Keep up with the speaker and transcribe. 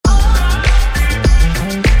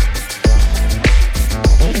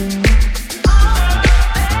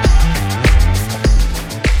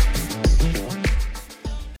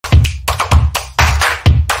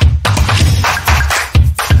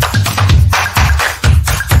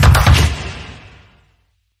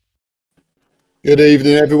Good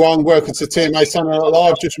evening, everyone. Welcome to TMA Sunday Night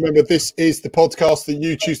Live. Just remember, this is the podcast that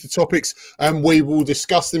you choose the topics, and we will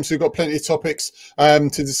discuss them. So we've got plenty of topics to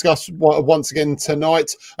discuss once again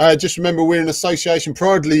tonight. Just remember, we're in association,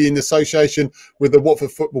 proudly in association with the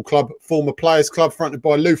Watford Football Club, former Players Club, fronted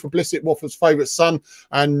by Luther Blissett, Watford's favourite son,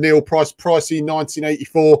 and Neil Price Pricey,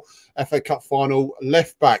 1984 FA Cup final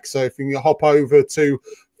left back. So if you can hop over to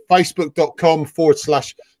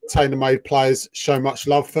facebook.com/TaylorMade Players, show much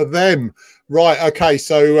love for them. Right, okay,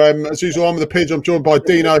 so as usual, I'm the Pidge. I'm joined by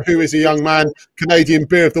Dino, who is a young man, Canadian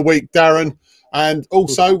Beer of the Week, Darren, and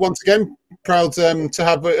also, once again, proud to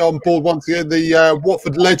have on board once again the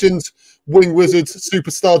Watford legend, Wing Wizard,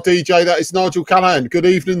 superstar DJ, that is Nigel Callaghan. Good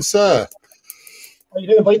evening, sir. How you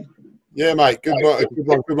doing, mate? Yeah, mate, good one.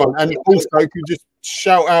 And also, could you just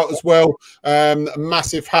shout out as well, a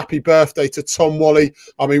massive happy birthday to Tom Whalley.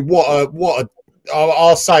 I mean, what a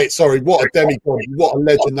I'll say it. Sorry, what a demigod, what a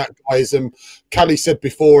legend that guy is. Callie said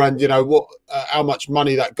before, and you know how much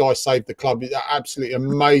money that guy saved the club. Absolutely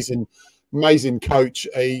amazing coach.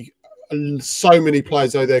 So many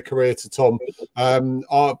players owe their career to Tom.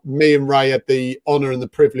 Me and Ray had the honour and the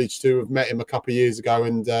privilege to have met him a couple of years ago,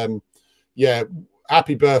 and yeah,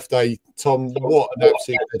 happy birthday, Tom. What an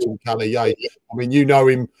absolute legend, Callie. Yeah, I mean, you know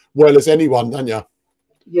him well as anyone, don't you?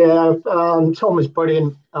 Yeah, Tom is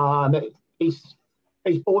brilliant.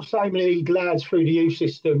 He's brought so many lads through the youth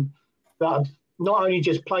system that have not only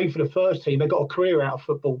just played for the first team, they've got a career out of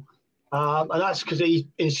football. And that's because he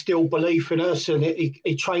instilled belief in us, and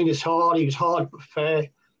he trained us hard. He was hard but fair.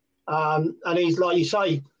 And he's, like you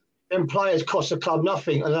say, them players cost the club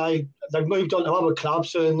nothing, and they've moved on to other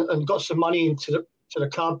clubs and got some money into the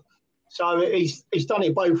club. So he's done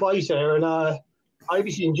it both ways there, and I hope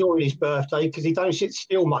he's enjoying his birthday because he don't sit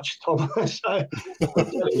still much, Tom. So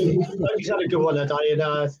he's had a good one today,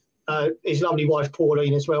 and his lovely wife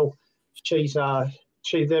Pauline as well. They're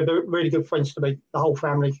really good friends to me, the whole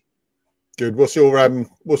family. Good. What's your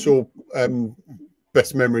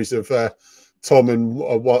best memories of Tom and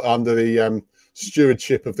what under the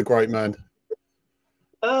stewardship of the great man?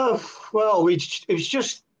 Well, it was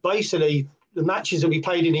just basically the matches that we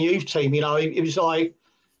played in the youth team. You know, it was like.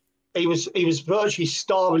 He was virtually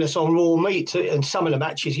starving us on raw meat in some of the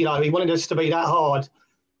matches. You know, he wanted us to be that hard,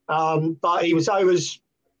 but he was always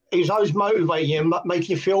motivating you,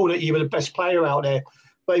 making you feel that you were the best player out there.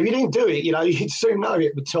 But if you didn't do it, you know, you'd soon know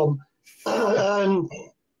it with Tom, and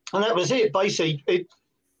that was it. Basically,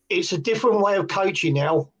 it's a different way of coaching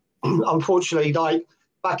now. Unfortunately, like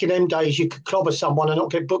back in them days, you could clobber someone and not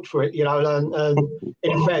get booked for it. You know, and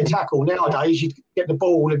in a fair tackle. Nowadays, you get the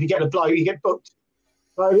ball, if you get a blow, you get booked.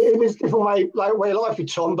 So it was a different way of life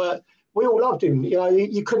with Tom, but we all loved him. You know,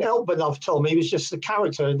 you couldn't help but love Tom. He was just the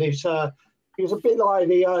character, and he was a bit like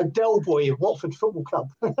the Del Boy of Watford Football Club.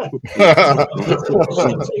 Team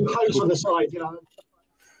coach on the side, you know.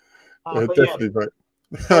 Definitely, mate.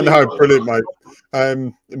 No, brilliant, mate.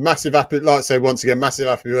 Massive happy, like I say, once again, massive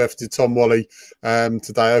happy birthday to Tom Whalley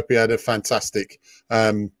today. I hope he had a fantastic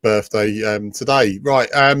birthday today. Right,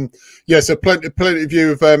 yeah. So plenty of you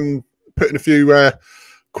have putting a few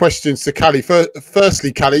questions to Callie.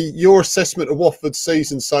 Firstly, Callie, your assessment of Watford's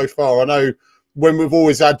season so far. I know when we've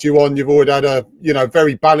always had you on, you've always had a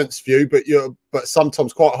very balanced view, but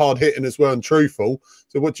sometimes quite hard hitting as well and truthful.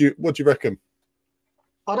 So what do you reckon?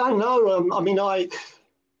 I don't know. I mean,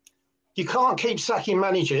 you can't keep sacking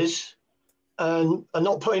managers and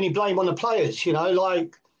not put any blame on the players. You know,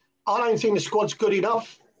 like I don't think the squad's good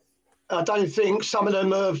enough. I don't think some of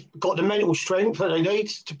them have got the mental strength that they need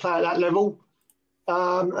to play at that level.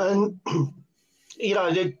 And, you know,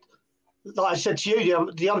 like I said to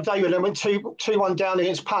you the other day when they went 2-1 down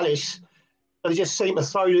against Palace, they just seemed to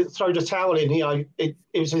throw the towel in. You know, it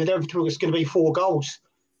was inevitable it's going to be 4 goals.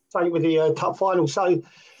 Same with the cup final. So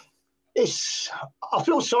I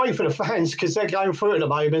feel sorry for the fans because they're going through it at the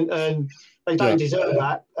moment and they don't deserve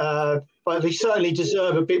that. But they certainly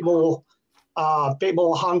deserve a bit more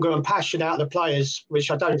hunger and passion out of the players,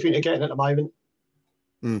 which I don't think they're getting at the moment.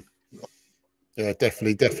 Mm. Yeah,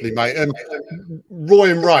 definitely, mate.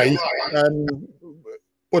 Roy and Ray,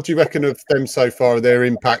 what do you reckon of them so far, their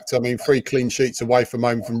impact? I mean, 3 clean sheets away from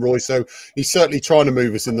home from Roy, so he's certainly trying to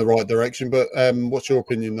move us in the right direction. But what's your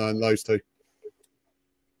opinion on those two?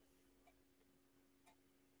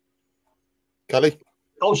 Callie?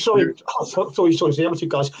 Oh, sorry. Sorry, the other two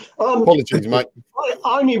guys. Apologies, mate.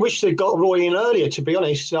 I only wish they'd got Roy in earlier, to be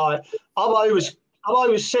honest. I've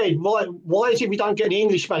always said, why is it we don't get any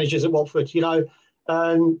English managers at Watford, you know?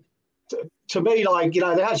 And to me, like, you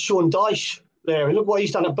know, they had Sean Dyche there, and look what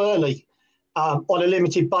he's done at Burnley on a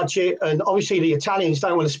limited budget. And obviously the Italians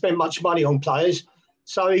don't want to spend much money on players.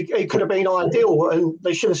 So he could have been ideal, and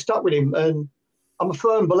they should have stuck with him. And I'm a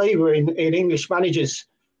firm believer in English managers.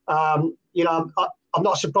 I'm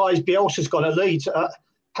not surprised Bielsa's got a lead.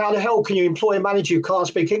 How the hell can you employ a manager who can't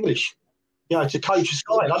speak English, to coach a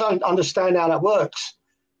side? I don't understand how that works.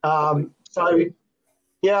 I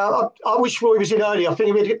wish Roy was in earlier. I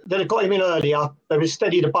think if they'd have got him in earlier, they would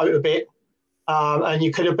steady the boat a bit. And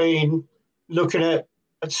you could have been looking at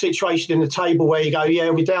a situation in the table where you go,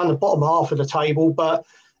 we're down the bottom half of the table, but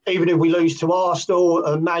even if we lose to Arsenal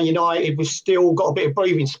and Man United, we've still got a bit of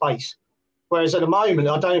breathing space. Whereas at the moment,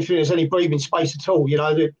 I don't think there's any breathing space at all.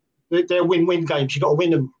 They're win-win games. You've got to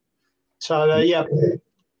win them. So,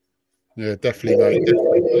 Yeah, definitely, mate.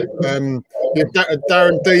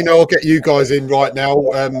 Darren, Dino, I'll get you guys in right now.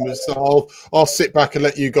 So I'll sit back and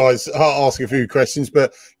let you guys ask a few questions.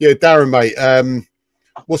 But yeah, Darren, mate,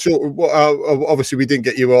 what's your? Obviously, we didn't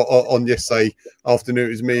get you on yesterday afternoon. It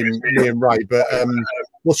was me and Ray. But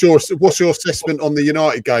what's your assessment on the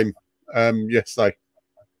United game yesterday?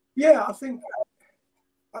 Yeah, I think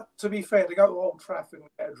to be fair, to go to Old Trafford and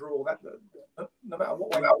get a draw, that no matter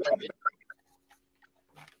what way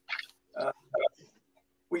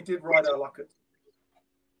we did ride our luck,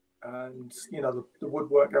 and the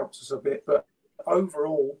woodwork helps us a bit. But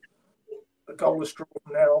overall, a goalless draw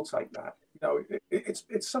from there, I'll take that.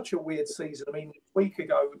 It's such a weird season. I mean, a week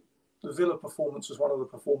ago, the Villa performance was one of the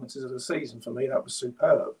performances of the season for me. That was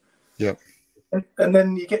superb. Yeah. And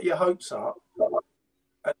then you get your hopes up.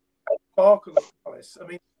 And Barker and Palace. I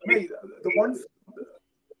mean, for me, the one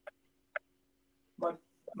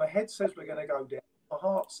my head says we're going to go down. My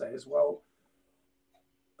heart says, well,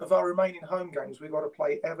 of our remaining home games, we've got to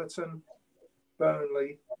play Everton,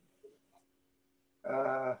 Burnley.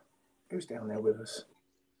 Who's down there with us?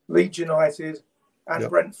 Leeds United and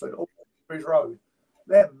Brentford, all Bridge Road.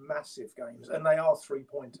 They're massive games, and they are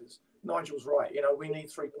 3-pointers. Nigel's right. We need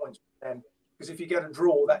 3 points from them, because if you get a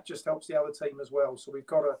draw, that just helps the other team as well. So we've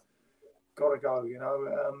got to go.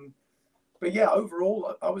 But yeah,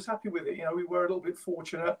 overall, I was happy with it. We were a little bit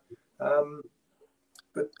fortunate,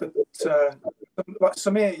 but like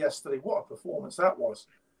Samir yesterday, what a performance that was.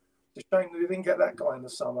 It's a shame that we didn't get that guy in the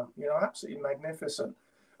summer. Absolutely magnificent.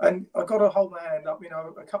 And I got to hold my hand up.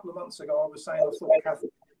 A couple of months ago, I was saying I thought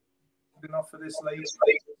Catherine was enough for this league.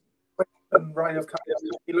 And Ray have come.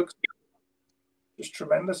 He looks just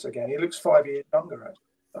tremendous again. He looks 5 years younger, actually.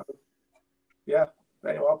 So, yeah.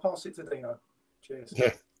 Anyway, I'll pass it to Dino. Cheers.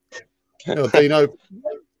 Yeah. Dino.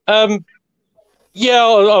 Yeah,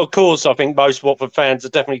 of course. I think most Watford fans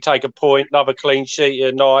would definitely take a point. Another clean sheet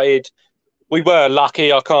at United. We were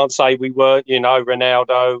lucky. I can't say we weren't.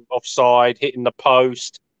 Ronaldo offside, hitting the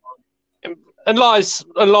post. And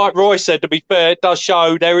like Roy said, to be fair, it does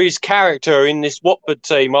show there is character in this Watford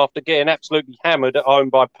team. After getting absolutely hammered at home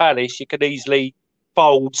by Palace, you could easily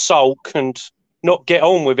fold, sulk, and not get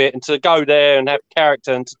on with it. And to go there and have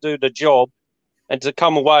character and to do the job and to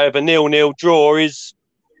come away with a 0-0 draw is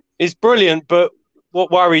brilliant. But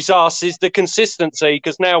what worries us is the consistency,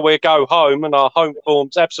 because now we go home and our home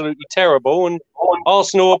form's absolutely terrible, and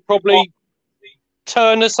Arsenal will probably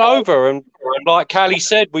turn us over. And like Callie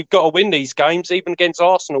said, we've got to win these games. Even against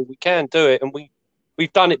Arsenal, we can do it, and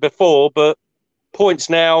we've done it before. But points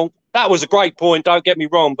now, that was a great point, don't get me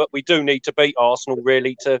wrong, but we do need to beat Arsenal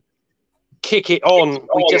really to kick it on.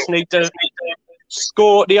 We just need to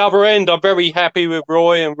score at the other end. I'm very happy with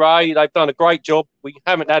Roy and Ray. They've done a great job. We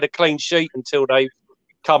haven't had a clean sheet until they've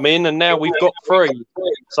come in, and now we've got 3.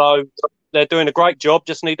 So they're doing a great job.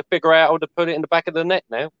 Just need to figure out how to put it in the back of the net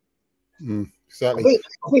now. Exactly.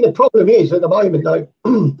 I think the problem is at the moment, though,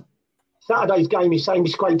 Saturday's game is saying we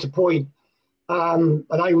scraped a point, and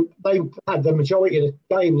they had the majority of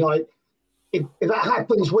the game. Like if that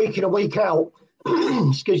happens week in and week out,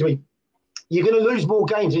 excuse me, you're going to lose more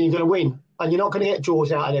games than you're going to win, and you're not going to get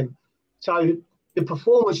draws out of them. So the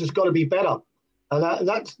performance has got to be better, and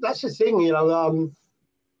that's the thing,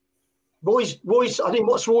 Roy's. I think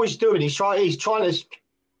what's Roy's doing, he's trying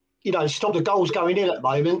to, stop the goals going in at the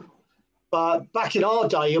moment. But back in our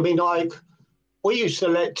day, I mean, like we used to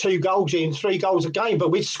let 2 goals in, 3 goals a game, but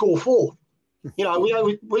we'd score 4.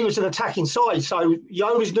 We was an attacking side, so you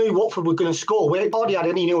always knew Watford were going to score. We hardly had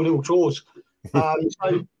any 0-0 draws.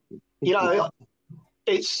 So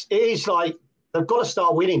it is like they've got to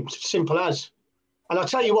start winning. Simple as. And I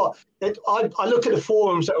tell you what, I look at the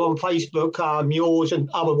forums that are on Facebook, yours and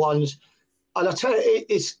other ones. And I tell you,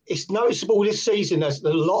 it's noticeable this season that a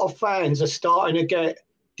lot of fans are starting to get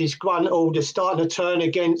disgruntled. They're starting to turn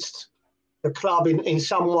against the club in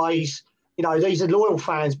some ways. These are loyal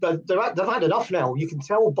fans, but they've had enough now. You can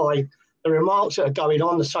tell by the remarks that are going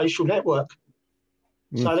on the social network.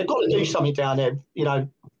 So they've got to do something down there. You know,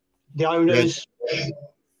 the owners,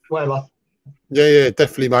 whatever. Yeah,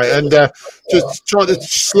 definitely, mate. And just trying to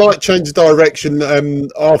slight change of direction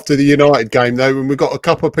after the United game, though, and we've got a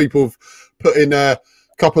couple of people have put in a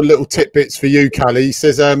couple of little tidbits for you, Callie. He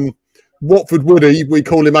says, Watford Woody, we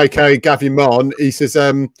call him aka Gavin Mann. He says,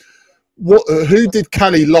 who did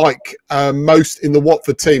Callie like most in the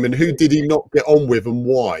Watford team, and who did he not get on with, and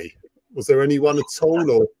why? Was there anyone at all?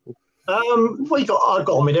 Or I got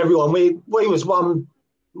on with everyone. We was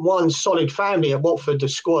one solid family at Watford, the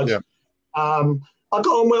squad. Yeah. I got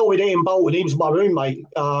on well with Ian Bolton. He was my roommate.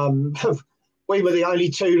 We were the only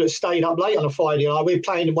two that stayed up late on a Friday night. We were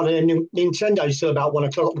playing one of them Nintendos till about 1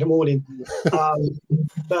 o'clock in the morning.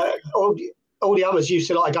 But all the others used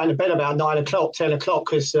to like going to bed about 9 o'clock, 10 o'clock,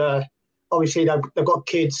 because obviously they've got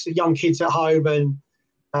kids, young kids at home, and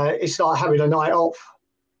it's like having a night off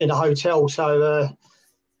in a hotel. So,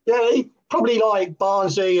 probably like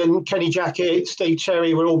Barnsley and Kenny Jackett, Steve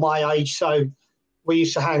Cherry were all my age, so we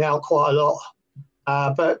used to hang out quite a lot.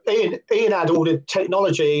 But Ian had all the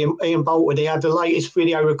technology. Ian Bolton, he had the latest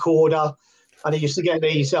video recorder, and he used to get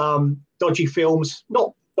these dodgy films,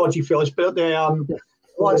 not dodgy films, but the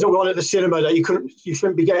ones that were on at the cinema that you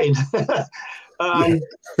shouldn't be getting. So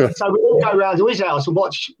we all go around to his house and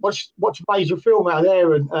watch a major film out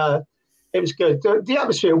there, and it was good. The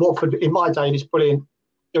atmosphere in Watford in my day was brilliant.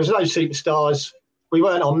 There was no superstars. We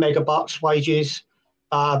weren't on mega bucks wages,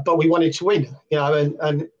 but we wanted to win, you know,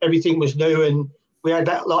 and everything was new, and we had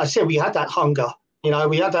that, like I said, we had that hunger, you know,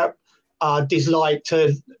 we had that dislike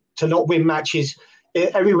to not win matches.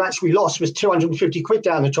 Every match we lost was 250 quid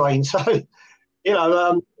down the drain. So, you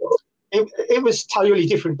know, it was totally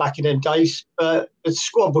different back in them days. The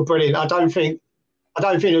squad were brilliant. I don't think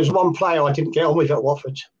there was one player I didn't get on with at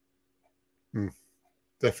Watford.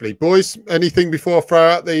 Definitely. Boys, anything before I throw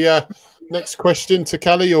out the next question to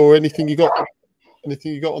Callie, or anything you got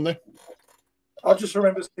on there? I just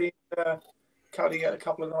remember seeing Callie get a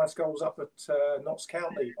couple of nice goals up at Notts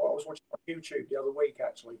County. I was watching on YouTube the other week,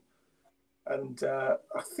 actually. And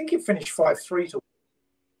I think it finished 5-3 to.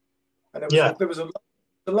 And there was a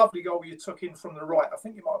lovely goal you took in from the right. I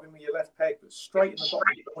think it might have been with your left peg, but straight in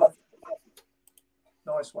the bottom.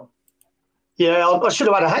 Nice one. Yeah, I should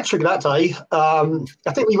have had a hat-trick that day.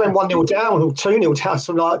 I think we went 1-0 down or 2-0 down,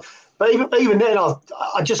 something like that. But even then,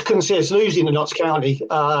 I just couldn't see us losing to Notts County.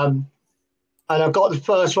 And I got the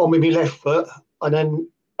first one with my left foot, and then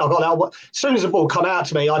I got that one. As soon as the ball come out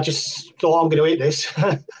to me, I just thought, I'm going to hit this.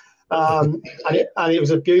 and it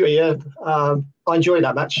was a beauty, yeah. I enjoyed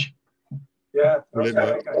that match. Yeah.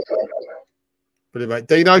 Brilliant, mate.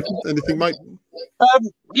 Dino, anything, mate?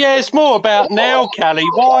 Yeah, it's more about now, Callie.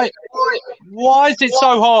 Why is it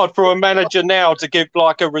so hard for a manager now to give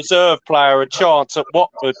like a reserve player a chance at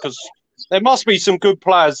Watford? Because there must be some good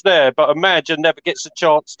players there, but a manager never gets a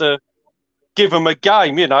chance to give them a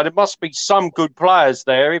game. You know, there must be some good players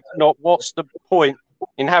there. If not, what's the point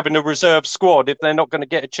in having a reserve squad if they're not going to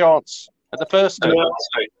get a chance at the first team?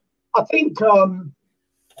 I think a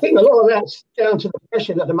lot of that's down to the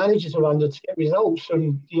pressure that the managers are under to get results,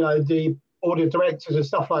 and you know, the board of directors and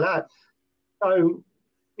stuff like that. So,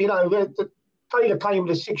 you know, Taylor came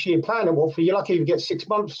with a 6-year plan at Watford. You're lucky if you get 6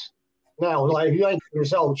 months now. Like, if you ain't getting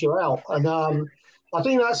results, you're out. And I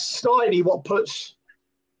think that's slightly what puts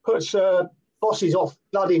bosses off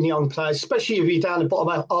blooding young players, especially if you're down the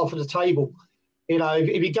bottom half of the table. You know,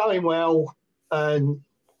 if you're going well and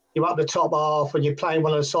you're up the top half and you're playing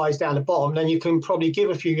one of the sides down the bottom, then you can probably give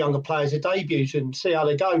a few younger players a debut and see how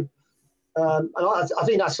they go. And I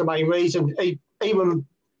think that's the main reason. Even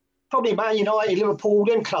probably Man United, Liverpool,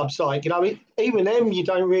 them clubs, like, you know, even them, they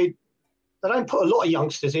don't put a lot of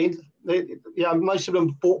youngsters in. You know, most of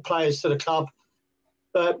them bought players to the club,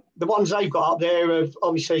 but the ones they've got up there are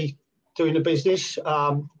obviously doing the business.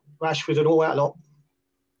 Rashford and all that lot.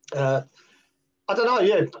 I don't know.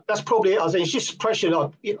 Yeah, that's probably it. I think it's just pressure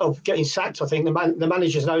of getting sacked. I think the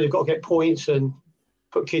managers know they've got to get points and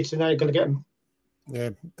put kids in there. They're going to get them.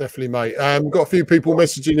 Yeah, definitely, mate. Got a few people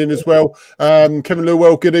messaging in as well. Kevin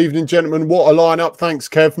Lewell, good evening, gentlemen. What a lineup. Thanks,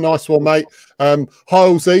 Kev. Nice one, mate.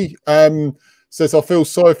 Halsey says, I feel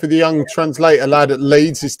sorry for the young translator lad at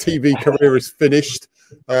Leeds. His TV career is finished.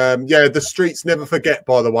 Yeah, the streets never forget,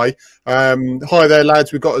 by the way. Hi there,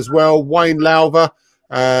 lads. We've got as well Wayne Lauver.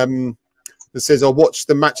 That says, I watched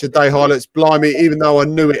the match of day highlights. Blimey, even though I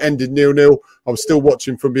knew it ended 0-0, I was still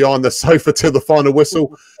watching from behind the sofa till the final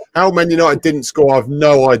whistle. How Man United didn't score, I've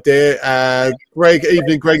no idea. Greg,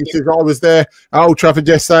 evening, Greg, says, I was there at Old Trafford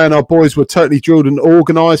yesterday and our boys were totally drilled and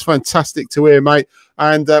organised. Fantastic to hear, mate.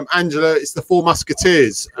 And Angela, it's the Four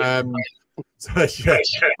Musketeers. So, yeah,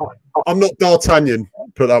 I'm not D'Artagnan,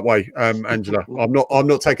 put that way, Angela. I'm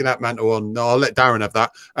not taking that mantle on. No, I'll let Darren have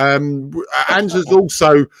that. Angela's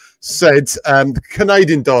also said,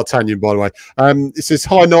 Canadian D'Artagnan, by the way. It says,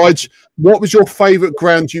 "Hi, Nige. What was your favourite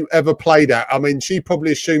ground you ever played at?" I mean, she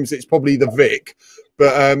probably assumes it's probably the Vic,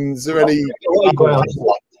 but is there any?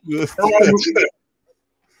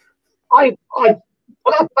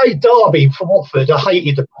 When I played Derby for Watford, I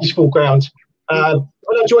hated the baseball ground.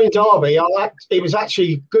 When I joined Derby, it was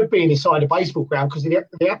actually good being inside a baseball ground because of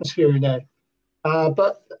the atmosphere in there.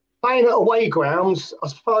 But playing at away grounds, I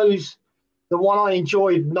suppose the one I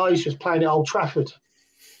enjoyed most was playing at Old Trafford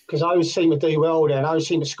because I always seem to do well there and I always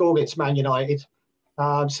seem to score against Man United.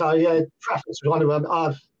 So, yeah, Trafford's one of them.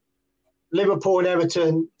 Liverpool and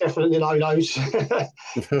Everton, definitely know those.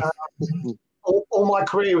 All my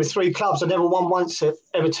career with 3 clubs, I never won once at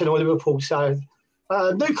Everton or Liverpool. So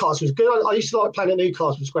Newcastle was good. I used to like playing at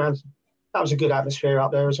Newcastle's ground. That was a good atmosphere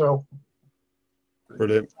up there as well.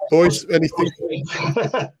 Brilliant. Boys, anything?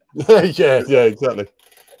 yeah, exactly.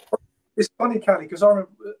 It's funny, Callie, because I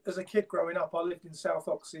remember as a kid growing up, I lived in South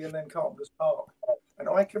Oxley and then Carpenter's Park. And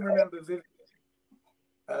I can remember vividly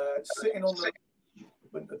sitting on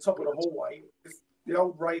the top of the hallway with the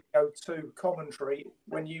old Radio 2 commentary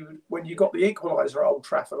when you got the equaliser at Old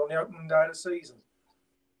Trafford on the opening day of the season.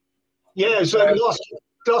 Yeah, it was the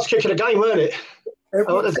last kick of the game, weren't it? It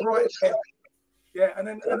was right there. Yeah, and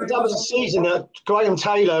then that was a season that Graham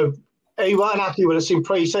Taylor, he weren't happy with us in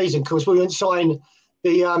pre-season because we wouldn't sign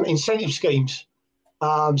the incentive schemes.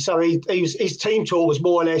 So his team talk was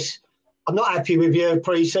more or less, "I'm not happy with your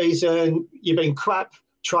pre-season. You've been crap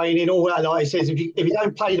training, all that." Like he says, if you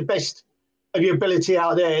don't play the best of your ability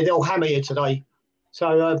out there, they'll hammer you today.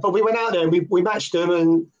 So, but we went out there and we matched them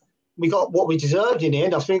and we got what we deserved in the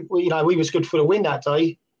end. I think we was good for the win that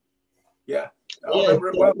day. Yeah. I remember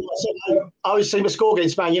it well. I always seem to score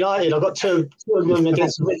against Man United. I got two of them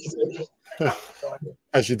against Richmond.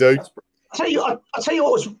 As you do. I tell you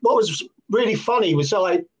what was really funny was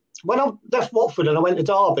like when I left Watford and I went to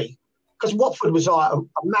Derby, because Watford was like a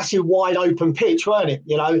massive wide open pitch, weren't it?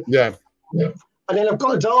 Yeah. And then I've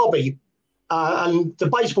got to Derby, and the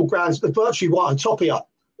baseball grounds are virtually right on top of you.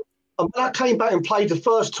 And when I came back and played the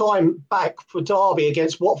first time back for Derby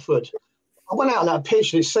against Watford, I went out on that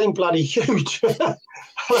pitch and it seemed bloody huge. I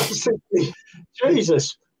was thinking,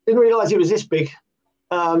 Jesus, didn't realise it was this big.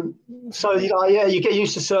 So, you get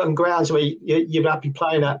used to certain grounds where you'd have to be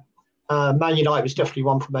playing at. Man United was definitely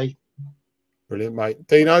one for me. Brilliant, mate.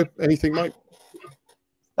 Dino, anything, mate?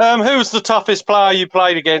 Who was the toughest player you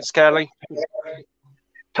played against, Kelly?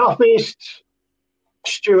 Toughest,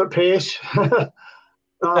 Stuart Pearce.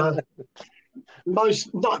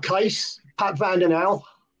 Most nutcase, Pat Van Den Hel.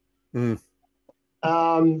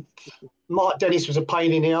 Mark Dennis was a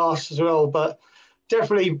pain in the arse as well, but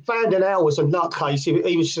definitely Van Den Hel was a nutcase.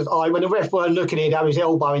 He was just, when the ref weren't looking, he'd have his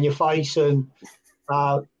elbow in your face, and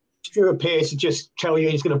Stuart Pearce would just tell you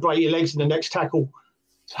he's going to break your legs in the next tackle.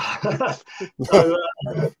 So,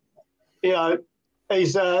 he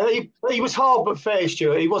was hard but fair,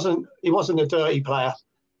 Stuart. He wasn't a dirty player,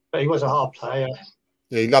 but he was a hard player.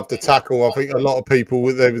 Yeah, he loved the tackle. I think a lot of people,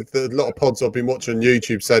 a lot of pods I've been watching on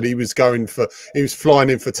YouTube said he was flying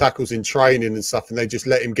in for tackles in training and stuff, and they just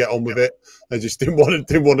let him get on with it. They just didn't want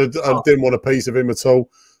a piece of him at all.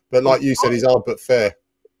 But like you said, he's hard but fair.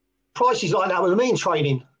 Price is like that with me in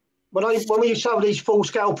training. When we used to have these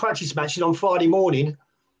full-scale practice matches on Friday morning,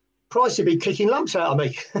 Price would be kicking lumps out of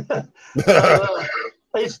me.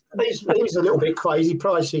 He's a little bit crazy,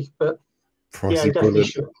 Pricey, but Pricey, yeah, definitely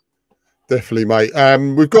should. Definitely, mate.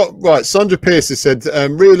 We've got Sandra Pearce has said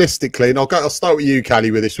realistically, and I'll start with you,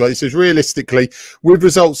 Callie, with this one. He says realistically, with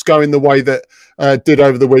results going the way that did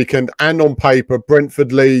over the weekend, and on paper,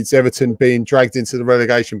 Brentford, Leeds, Everton being dragged into the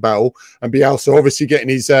relegation battle, and Bielsa obviously getting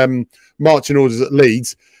his marching orders at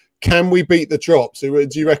Leeds, can we beat the drop? So,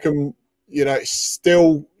 do you reckon it's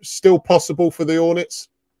still possible for the Hornets?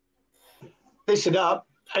 Listen up.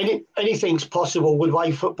 Anything's possible with the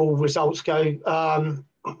way football results go,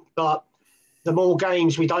 but the more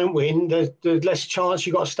games we don't win, the less chance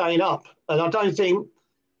you've got of staying up. And I don't think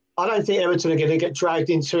Everton are going to get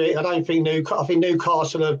dragged into it. I think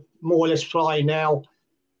Newcastle are more or less flying now.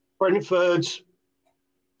 Brentford,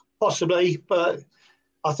 possibly, but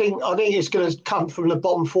I think it's going to come from the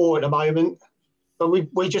bottom four at the moment. But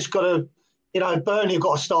we just got to, Burnley have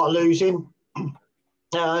got to start losing,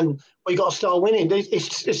 and we got to start winning.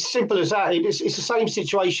 It's as simple as that. It's the same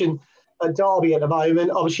situation at Derby at the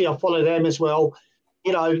moment. Obviously, I follow them as well.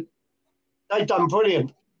 They've done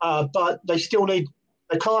brilliant, but they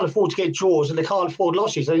can't afford to get draws and they can't afford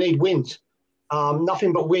losses. They need wins.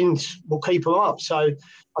 Nothing but wins will keep them up. So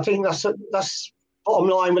I think that's bottom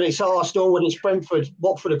line, when it's Arsenal, when it's Brentford,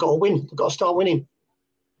 Watford have got to win. They've got to start winning.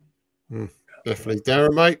 Definitely,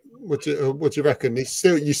 Darren, mate. What do you reckon? You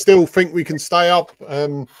still think we can stay up,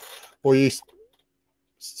 or you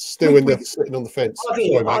still sitting on the fence? I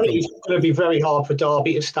think it's going to be very hard for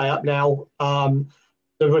Derby to stay up now.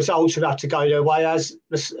 The results would have to go their way. As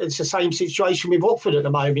it's the same situation with Watford at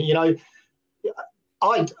the moment. You know,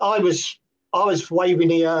 I was waving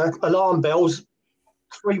the alarm bells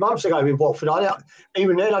 3 months ago with Watford.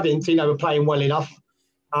 Even then, I didn't think they were playing well enough.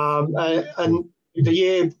 And the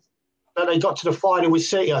year that they got to the final with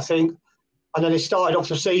City, I think, and then they started off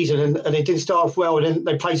the season and they didn't start off well. And then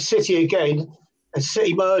they played City again, and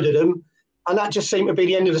City murdered them. And that just seemed to be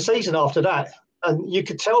the end of the season after that. And you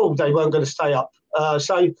could tell they weren't going to stay up.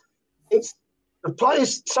 So it's the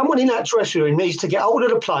players. Someone in that dressing room needs to get hold of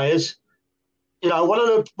the players. You know, one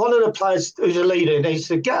of the players who's a leader needs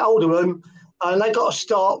to get hold of them, and they got to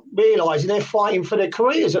start realising they're fighting for their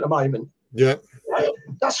careers at the moment. Yeah,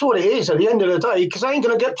 that's what it is at the end of the day, because they ain't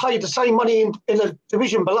going to get paid the same money in the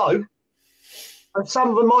division below, and some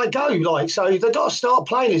of them might go. So they've got to start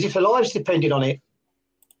playing as if their lives depended on it.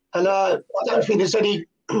 And I don't think there's any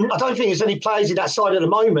players in that side at the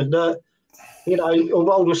moment that, you know, will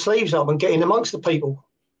roll their sleeves up and get in amongst the people.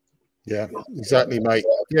 Yeah, exactly, mate.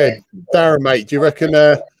 Yeah, Darren, mate, do you reckon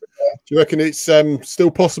it's still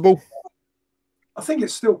possible? I think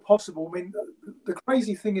it's still possible. I mean, the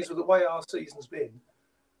crazy thing is with the way our season's been,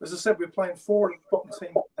 as I said, we're playing 4 of the bottom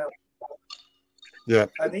teams now. Yeah.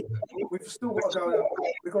 And we've still got to go.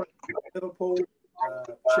 We've got Liverpool,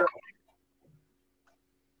 Chelsea.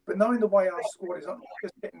 But knowing the way our squad is, I'm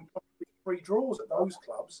just getting 3 draws at those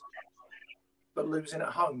clubs, but losing at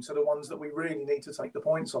home to the ones that we really need to take the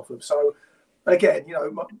points off of. So, again, you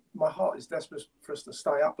know, my heart is desperate for us to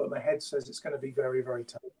stay up, but my head says it's going to be very, very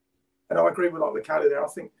tough. And I agree with Callie there. I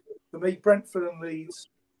think, for me, Brentford and Leeds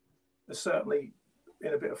are certainly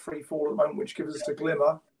in a bit of free fall at the moment, which gives us a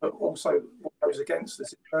glimmer. But also, what goes against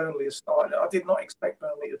us is Burnley has started. I did not expect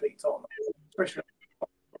Burnley to beat Tottenham, especially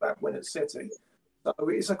that win at City. So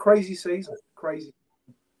it's a crazy season. Crazy.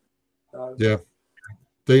 Yeah.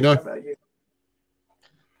 Dino?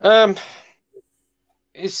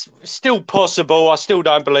 It's still possible. I still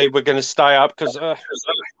don't believe we're going to stay up because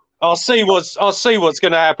I'll see what's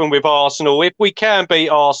going to happen with Arsenal. If we can beat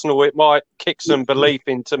Arsenal, it might kick some belief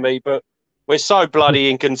into me. But we're so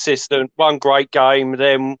bloody inconsistent. One great game,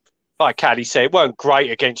 then, like Caddy said, it weren't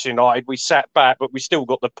great against United. We sat back, but we still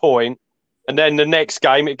got the point. And then the next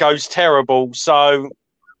game, it goes terrible. So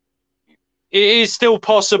it is still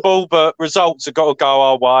possible, but results have got to go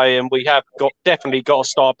our way, and we have definitely got to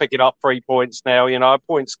start picking up 3 points now. You know, a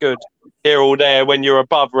point's good here or there when you're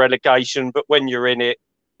above relegation, but when you're in it,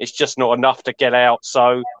 it's just not enough to get out.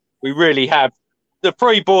 So we really have the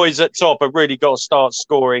 3 boys at top have really got to start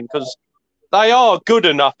scoring because they are good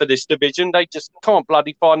enough for this division. They just can't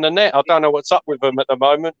bloody find the net. I don't know what's up with them at the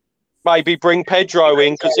moment. Maybe bring Pedro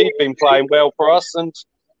in because he's been playing well for us, and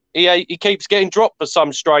he keeps getting dropped for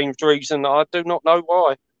some strange reason. I do not know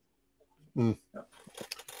why.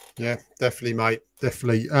 Yeah, definitely, mate.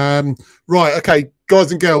 Definitely. Right, okay,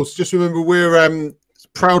 guys and girls, just remember we're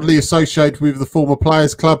proudly associated with the Former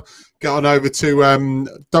Players Club. Get on over to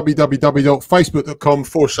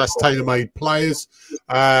www.facebook.com/TaylorMade Players.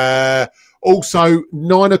 Also,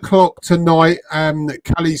 9 o'clock tonight,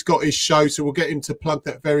 Callie's got his show, so we'll get him to plug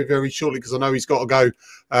that very, very shortly because I know he's got to go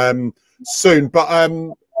soon. But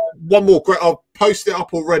one more, I'll post it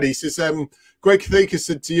up already. It says, Greg Thika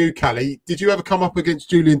said to you, Callie, did you ever come up against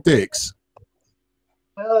Julian Dix?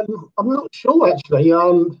 I'm not sure, actually.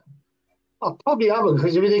 I probably haven't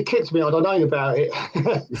because if it kicked me, I'd have known about it.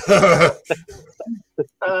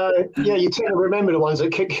 Yeah, you tend to remember the ones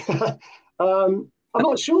that kick. I'm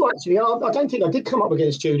not sure, actually. I don't think I did come up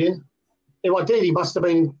against Julian. If I did, he must have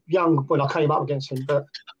been young when I came up against him. But,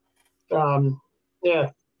 yeah,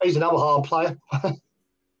 he's another hard player.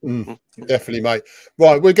 Definitely, mate.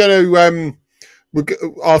 Right, we're going to...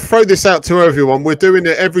 I'll throw this out to everyone. We're doing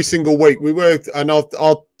it every single week. And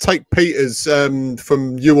I'll take Peter's from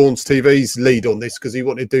Uorns TV's lead on this because he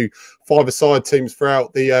wanted to do 5-a-side teams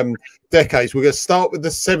throughout the decades. We're going to start with the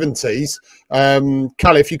 70s.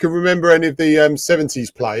 Callie, if you can remember any of the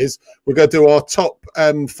 70s players, we're going to do our top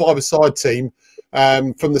 5-a-side team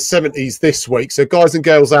from the 70s this week. So guys and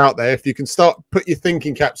girls out there, if you can put your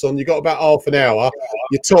thinking caps on, you've got about half an hour.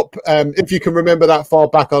 Your top, if you can remember that far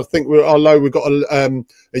back, I think we've got a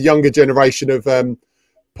younger generation of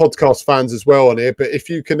podcast fans as well on here. But if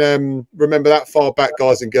you can remember that far back,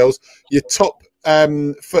 guys and girls, your top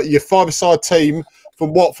for your 5-a-side team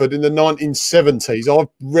from Watford in the 1970s. I've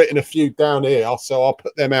written a few down here, so I'll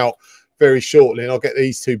put them out very shortly, and I'll get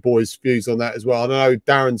these two boys' views on that as well. I know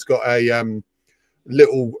Darren's got a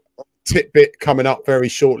little tidbit coming up very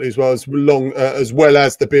shortly as well as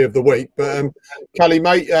the beer of the week. But Callie,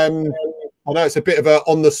 mate, I know it's a bit of a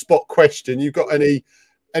on the spot question. You've got any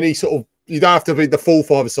sort of, you don't have to be the full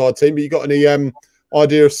five-a-side team, but you got any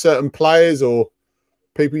idea of certain players or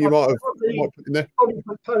people you might put in there? Probably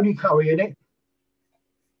put Tony Curry in it.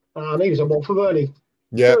 He was a Watford, wasn't he?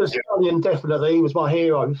 Yeah. Stuart Scullion, definitely. He was my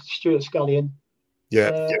hero, Stuart Scullion.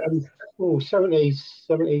 Yeah.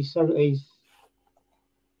 70s.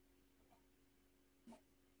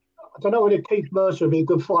 I don't know whether Keith Mercer would be a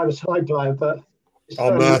good five-a-side player, but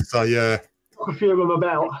Mercer, yeah. A few of them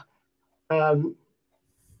about. I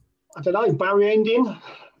don't know, Barry Ending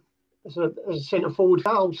as a centre forward,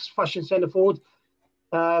 fashion centre forward.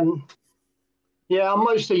 I'm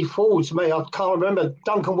mostly forwards to me. I can't remember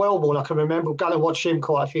Duncan Wellborn. I can remember going and watch him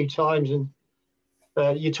quite a few times. And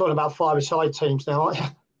you're talking about five-a-side teams now, aren't you?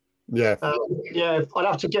 Yeah. I'd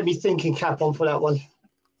have to get me thinking cap on for that one.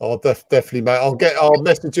 Oh, definitely, mate. I'll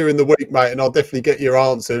message you in the week, mate, and I'll definitely get your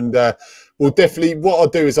answer. And what I'll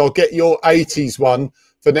do is I'll get your 80s one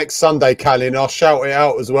for next Sunday, Callie, and I'll shout it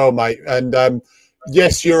out as well, mate. And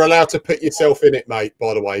yes, you're allowed to put yourself in it, mate,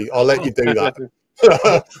 by the way. I'll let you do that.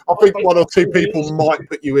 I think one or two people might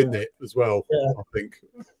put you in it as well, I think.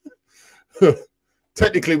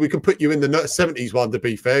 Technically, we can put you in the 70s one, to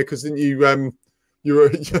be fair, because then you were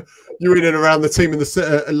in and around the team in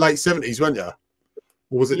the late 70s, weren't you?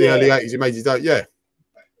 Or was it the early 80s? You made your doubt, yeah.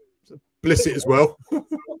 Bliss it as well.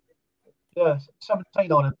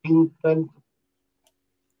 17 on it.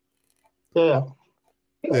 Then,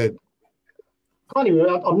 Can't even,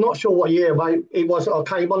 I'm not sure what year it was I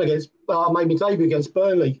came on against. I made my debut against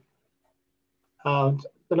Burnley. Don't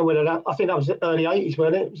know whether I think that was the early 80s,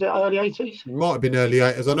 wasn't it? Was it early 80s? It might have been early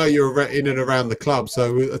 80s. I know you were in and around the club,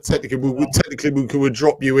 so technically we could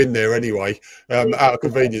drop you in there anyway, out of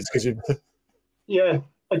convenience because you. Yeah,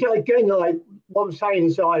 again, like what I'm saying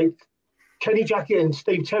is, like Kenny Jackett and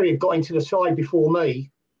Steve Terry got into the side before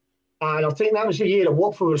me, and I think that was the year that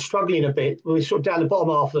Watford was struggling a bit. We were sort of down the bottom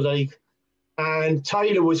half of the league, and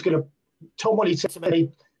Taylor was going to. Tom Wally said to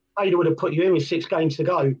me, Taylor would have put you in with 6 games to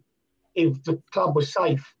go if the club was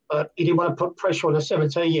safe, but he didn't want to put pressure on a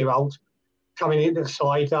 17-year-old coming into the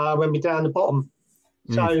side when we're down the bottom.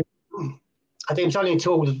 So I think it was only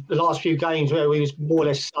until the last few games where we was more or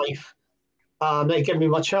less safe. They gave me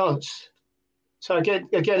my chance. So again,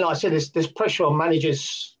 like I said, there's pressure on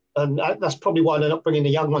managers, and that's probably why they're not bringing the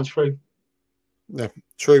young ones through. Yeah,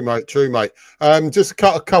 true, mate. Just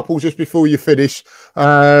a couple just before you finish.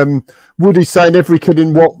 Woody's saying every kid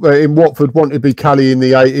in Watford wanted to be Callie in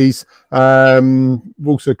the 80s. We've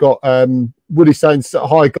also got Woody saying,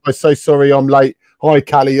 "Hi guys, so sorry I'm late." Hi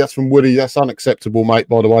Callie, that's from Woody. That's unacceptable, mate.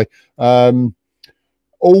 By the way.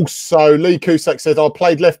 Also, Lee Cusack said, I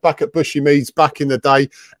played left back at Bushy Meads back in the day,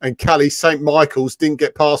 and Callie St. Michael's didn't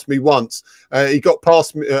get past me once. He got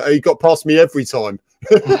past me every time.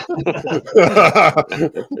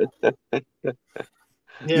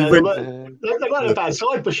 Yeah, they weren't a bad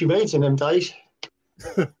side, Bushy Meads in them days.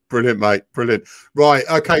 Brilliant, mate. Brilliant. Right,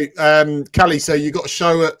 okay. Callie, so you got a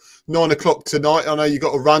show at 9 o'clock tonight. I know you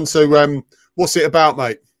got to run. So what's it about,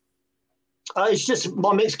 mate? It's just my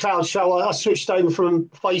Mixcloud show. I switched over from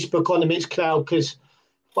Facebook on the Mixcloud because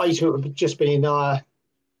Facebook had just been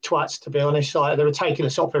twats, to be honest. Like, they were taking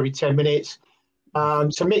us off every 10 minutes.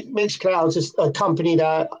 So Mixcloud is a company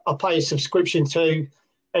that I pay a subscription to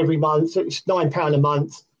every month. It's £9 a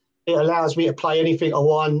month. It allows me to play anything I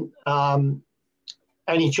want,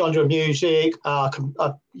 any genre of music.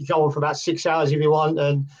 You go on for about 6 hours if you want.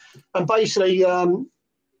 And basically...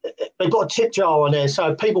 they've got a tip jar on there, so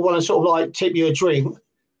if people want to sort of like tip you a drink,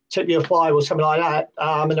 tip you a $5 or something like that,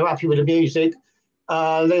 and they're happy with the music,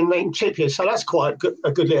 then they can tip you. So that's quite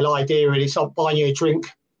a good little idea, really. It's like buying you a drink.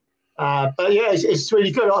 But yeah, it's really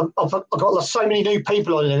good. I've got so many new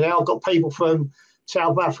people on there now. I've got people from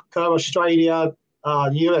South Africa, Australia,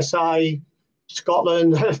 USA,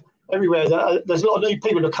 Scotland, everywhere. There's a lot of new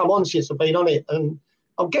people that come on since I've been on it, and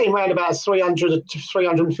I'm getting around about 300 to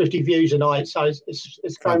 350 views a night, so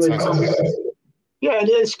it's going really well. Yeah, and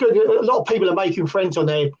it's good. A lot of people are making friends on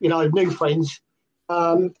there, new friends,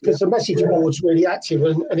 because the message board's really active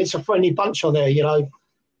and it's a friendly bunch on there. If I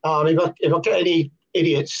get any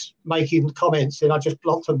idiots making comments, then I just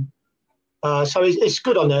block them. So it's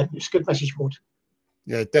good on there. It's a good message board.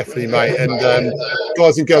 Yeah, definitely, mate. And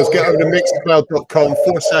guys and girls, get over to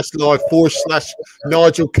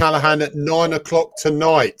mixcloud.com/live/Nigel Callaghan at 9 o'clock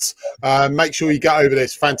tonight. Make sure you get over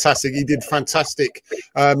this. Fantastic. He did fantastic.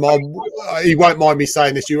 He won't mind me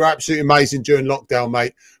saying this. You were absolutely amazing during lockdown,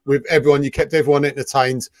 mate. With everyone, you kept everyone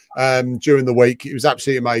entertained during the week. It was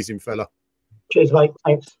absolutely amazing, fella. Cheers, mate.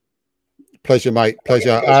 Thanks. Pleasure, mate.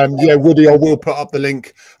 Pleasure. Yeah, Woody, I will put up the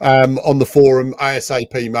link on the forum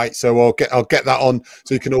ASAP, mate. So I'll get that on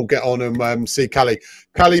so you can all get on and see Callie.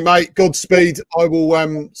 Callie, mate, Godspeed. I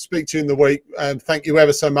will speak to you in the week. Thank you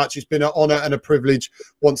ever so much. It's been an honour and a privilege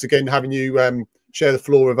once again having you share the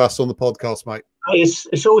floor with us on the podcast, mate.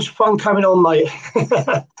 It's always fun coming on, mate.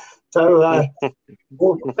 So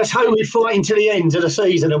well, let's hope we fight until the end of the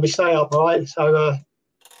season and we stay up, right? So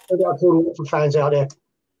maybe I'll call the fans out there.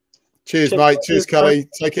 Cheers, mate. Cheers, Kelly.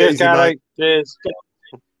 Take it easy, mate. Cheers.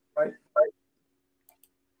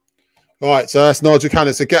 All right, so that's Nigel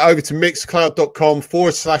Callaghan. So get over to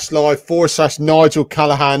mixcloud.com/live/Nigel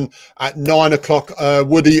Callaghan at 9 o'clock.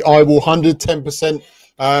 Woody, I will 110%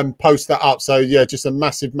 post that up. So, yeah, just a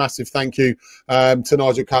massive, massive thank you to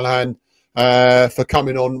Nigel Callaghan for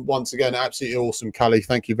coming on once again. Absolutely awesome, Callie.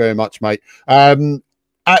 Thank you very much, mate.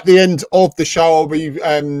 At the end of the show, I'll be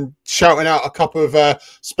shouting out a couple of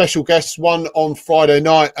special guests, one on Friday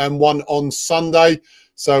night and one on Sunday.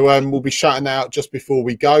 So we'll be shouting out just before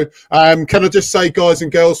we go. Can I just say, guys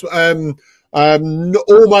and girls, almost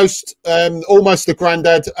the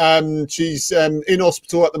granddad. She's in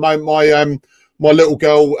hospital at the moment. My little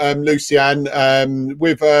girl, Lucianne,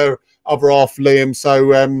 with her other half, Liam.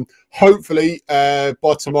 So hopefully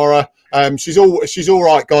by tomorrow, she's all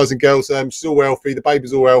right, guys and girls. She's all healthy. The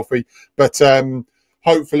baby's all healthy. But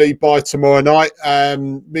hopefully by tomorrow night,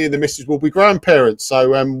 me and the missus will be grandparents. So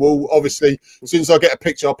we'll obviously, as soon as I get a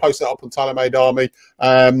picture, I'll post that up on Tailor-Made Army.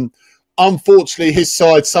 Unfortunately, his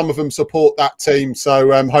side, some of them support that team.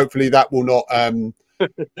 So hopefully that will not.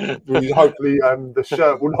 Hopefully the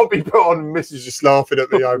shirt will not be put on. Mrs. just laughing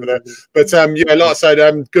at me over there. But yeah, like I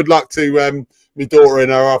said, good luck to my daughter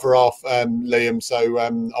and her other half, Liam. So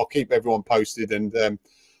I'll keep everyone posted, and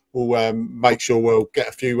we'll make sure we'll get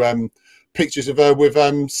a few pictures of her with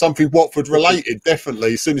something Watford related.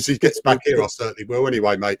 Definitely, as soon as he gets back here, I certainly will.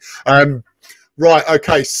 Anyway, mate. Right,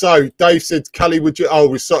 okay. So Dave said, "Kelly, would you?" Oh,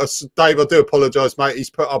 we sort of Dave. I do apologise, mate. He's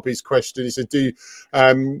put up his question. He said,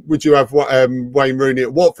 would you have Wayne Rooney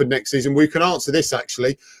at Watford next season?" We can answer this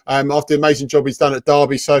actually. After the amazing job he's done at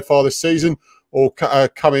Derby so far this season, or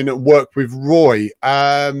come in and work with Roy.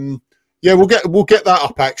 Yeah, we'll get that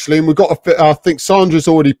up actually, and we've got. I think Sandra's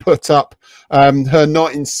already put up her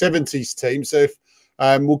 1970s team. So if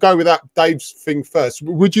we'll go with that Dave's thing first.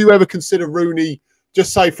 Would you ever consider Rooney?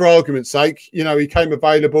 Just say for argument's sake, you know, he came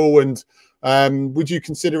available, and would you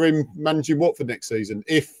consider him managing Watford next season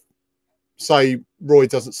if, say, Roy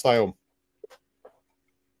doesn't stay on?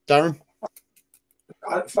 Darren?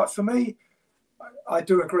 For me, I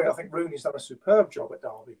do agree. I think Rooney's done a superb job at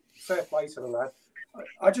Derby. Fair play to the lad.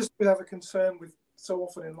 I just have a concern with so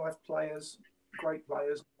often in life great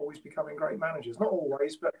players, always becoming great managers. Not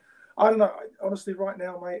always, but I don't know. Honestly, right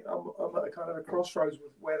now, mate, I'm at a kind of a crossroads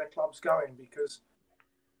with where the club's going, because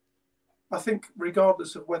I think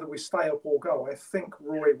regardless of whether we stay up or go, I think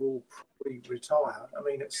Roy will probably retire. I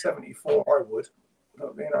mean, at 74, I would,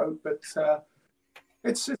 but, you know, but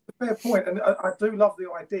it's a fair point. And I do love the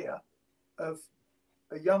idea of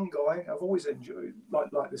a young guy. I've always enjoyed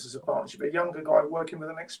like this as a partnership, a younger guy working with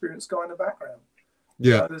an experienced guy in the background.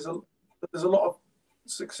 Yeah. So there's a lot of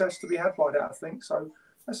success to be had by that, I think. So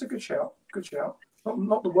that's a good shout. Good shout.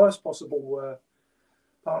 Not the worst possible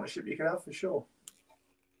partnership you can have, for sure.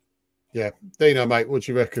 Yeah. Dino, mate, what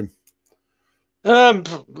do you reckon? Not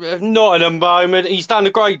at the moment. He's done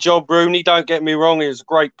a great job, Rooney. Don't get me wrong. He's a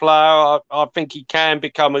great player. I think he can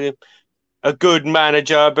become a good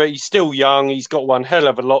manager, but he's still young. He's got one hell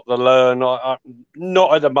of a lot to learn. Not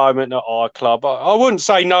at the moment at our club. I wouldn't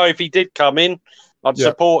say no if he did come in. I'd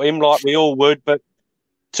support him like we all would. But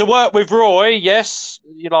to work with Roy, yes,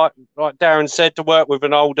 like Darren said, to work with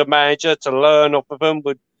an older manager, to learn off of him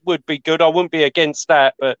would be good. I wouldn't be against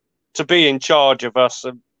that, but to be in charge of us,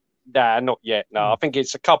 nah, not yet. No, I think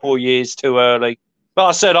it's a couple of years too early. But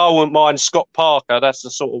I said I wouldn't mind Scott Parker. That's the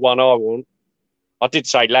sort of one I want. I did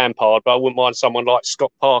say Lampard, but I wouldn't mind someone like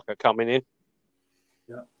Scott Parker coming in.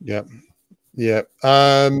 Yeah.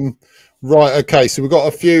 Right, okay. So we've got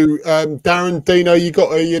a few. Darren, Dino, you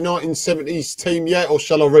got a 1970s team yet, or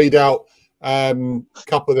shall I read out a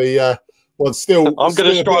couple of the ones? Still, I'm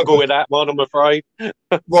going to struggle with that one, I'm afraid.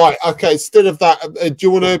 Right, okay. Instead of that, do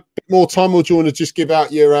you want a bit more time, or do you want to just give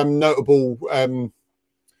out your notable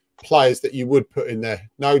players that you would put in there.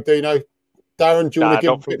 No, Dino? Darren, do you want to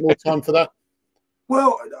give a bit more time for that?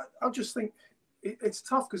 Well, I just think it's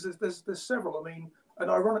tough because there's several. I mean, and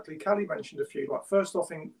ironically, Callie mentioned a few. Like first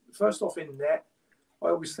off in net, I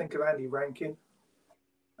always think of Andy Rankin.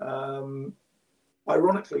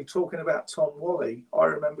 Ironically, talking about Tom Wally, I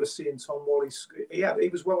remember seeing Tom Wally. He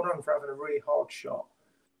was well known for having a really hard shot,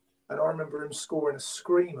 and I remember him scoring a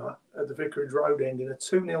screamer at the Vicarage Road end in a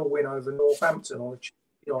 2-0 win over Northampton on a Tuesday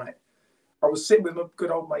night. I was sitting with my good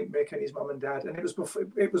old mate Mick and his mum and dad, and it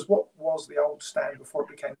was what was the old stand before it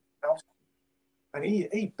became the house, and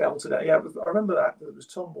he belted it. Yeah, I remember that. It was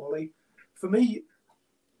Tom Wally. For me,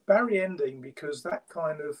 Barry Ending, because that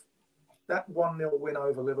 1-0 win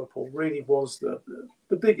over Liverpool really was the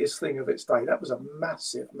biggest thing of its day. That was a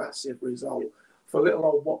massive, massive result for little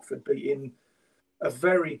old Watford beating a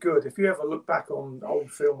very good. If you ever look back on old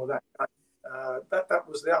film of that game, that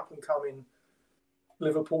was the up and coming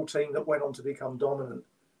Liverpool team that went on to become dominant.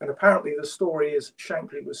 And apparently the story is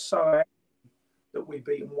Shankly was so angry that we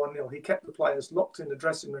beat him 1-0. He kept the players locked in the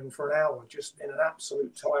dressing room for an hour, just in an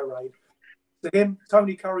absolute tirade. To him,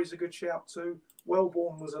 Tony Curry's a good shout too.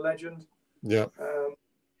 Wellborn was a legend. Yeah.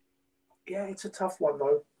 Yeah, it's a tough one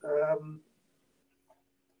though.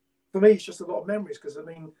 For me, it's just a lot of memories because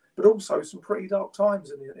but also some pretty dark times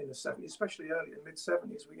in the 70s, especially early in mid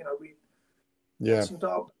 70s. We had some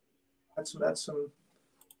dark, had some.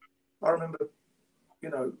 I remember,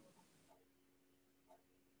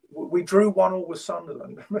 we drew 1-1 with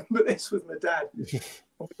Sunderland. I remember this with my dad. We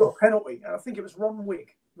got a penalty, and I think it was Ron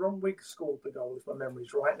Wigg. Ron Wigg scored the goal, if my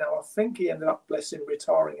memory's right. Now, I think he ended up, bless him,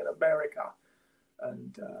 retiring in America.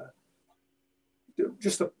 And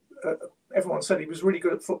everyone said he was really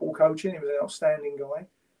good at football coaching. He was an outstanding guy.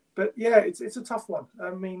 But, yeah, it's a tough one. I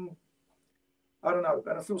mean, I don't know.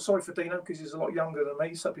 And I feel sorry for Dino because he's a lot younger than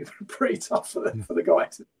me. So it'd be pretty tough for the guy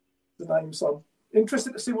to name some.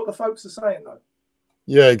 Interested to see what the folks are saying, though.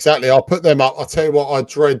 Yeah, exactly. I'll put them up. I'll tell you what, I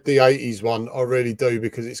dread the 80s one. I really do,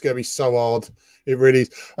 because it's going to be so hard. It really is.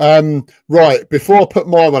 Right, before I put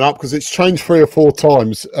my one up, because it's changed 3 or 4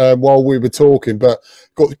 times while we were talking, but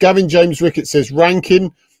got Gavin James Ricketts says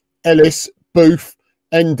Rankin, Ellis, Booth,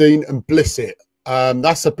 Endine and Blissett.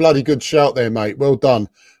 That's a bloody good shout there, mate. Well done.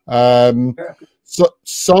 So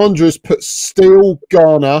Sandra's put Steele,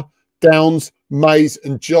 Garner, Downs, Mays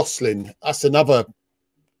and Jocelyn. That's another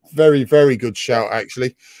very, very good shout,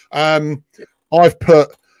 actually. I've put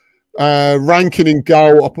Rankin in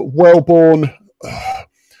goal. I put Wellborn,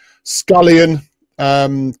 Scullion,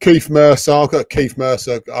 Keith Mercer. I've got Keith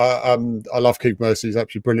Mercer. I love Keith Mercer. He's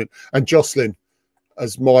absolutely brilliant. And Jocelyn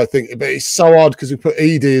as my thing. But it's so hard because we put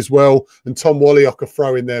Edie as well. And Tom Wally I could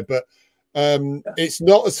throw in there. But it's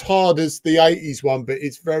not as hard as the 80s one, but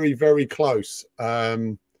it's very, very close.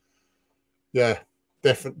 Yeah,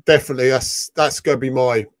 definitely. That's going to be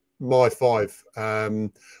my 5. I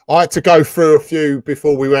had to go through a few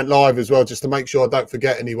before we went live as well, just to make sure I don't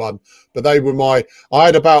forget anyone. But they were I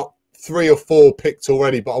had about 3 or 4 picked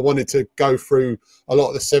already, but I wanted to go through a lot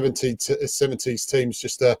of the 70s teams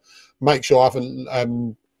just to make sure I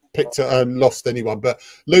haven't picked and lost anyone. But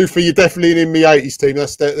Luther, you're definitely in my 80s team.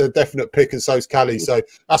 That's a definite pick, and so's Callie. So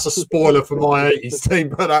that's a spoiler for my 80s team,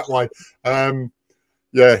 put that way.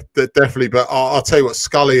 Yeah, definitely. But I'll tell you what,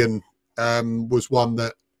 Scullion was one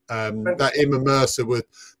that him and Mercer were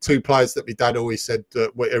 2 players that my dad always said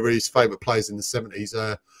were his favourite players in the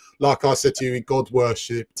 70s. Like I said to you, he God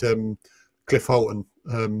worshipped Cliff Holton,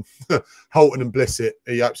 Holton and Blissett.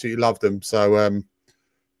 He absolutely loved them. So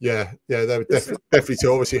yeah, they were definitely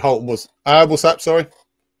 2. Obviously, Holton was. What's that? Sorry.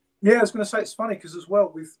 Yeah, I was going to say it's funny because as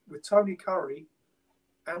well with Tony Curry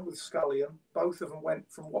and with Scullion, both of them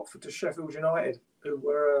went from Watford to Sheffield United, who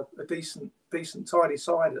were a decent, tidy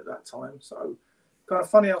side at that time. So kind of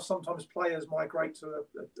funny how sometimes players migrate to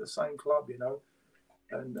the same club,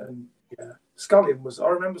 And yeah, Scullion was. I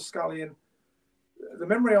remember Scullion. The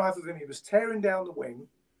memory I have of him, he was tearing down the wing,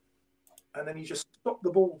 and then he just stopped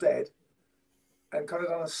the ball dead, and kind of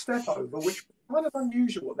done a step over, which was kind of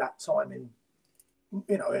unusual at that time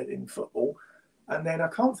in football. And then I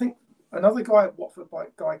can't think. Another guy at Watford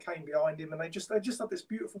came behind him, and they just had this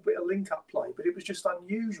beautiful bit of link-up play, but it was just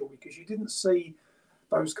unusual because you didn't see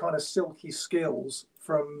those kind of silky skills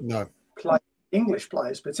from English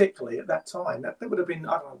players, particularly at that time. That would have been,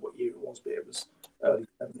 I don't know what year it was, but it was early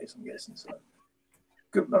 70s, I'm guessing. So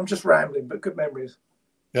good. I'm just rambling, but good memories.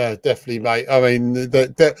 Yeah, definitely, mate. I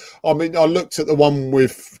mean, I looked at the one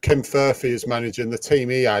with Ken Furphy as manager and the team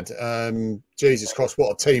he had. Jesus Christ,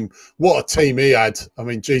 what a team! What a team he had. I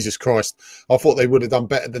mean, Jesus Christ, I thought they would have done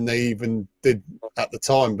better than they even did at the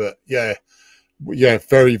time. But yeah, Yeah,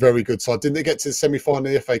 very, very good side. Didn't they get to the semi-final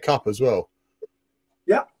of the FA Cup as well?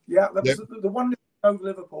 Yeah. That was the one over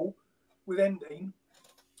Liverpool with Endine.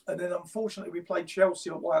 And then, unfortunately, we played Chelsea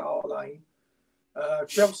at White Hart Lane.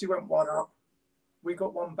 Chelsea went 1-up. We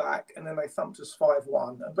got one back, and then they thumped us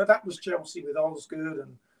 5-1. But that was Chelsea with Osgood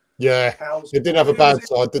and Howes. They didn't have a bad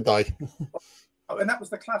side, did they? And that was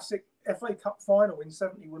the classic FA Cup final in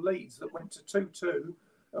 70 with Leeds that went to 2-2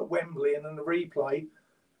 at Wembley, and then the replay.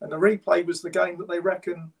 And the replay was the game that they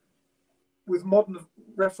reckon, with modern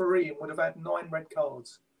refereeing, would have had 9 red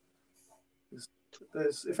cards.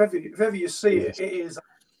 If ever you see it,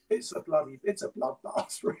 it's a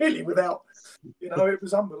bloodbath, really. Without, it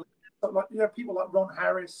was unbelievable. Like, people like Ron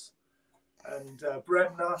Harris and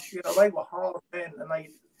Bremner, they were hard men, and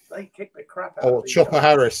they kicked the crap out of Chopper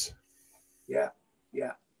Harris. Yeah.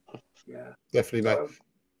 Definitely, mate.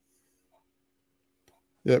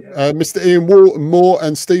 Mr. Ian Moore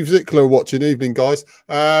and Steve Zickler are watching. Evening, guys.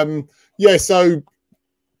 Darren,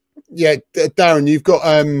 you've got.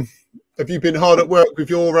 Have you been hard at work with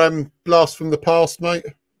your blast from the past, mate?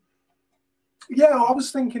 Yeah, I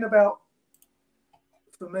was thinking about,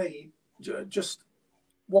 for me, just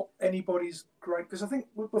what anybody's great, because I think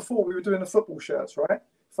before we were doing the football shirts, right?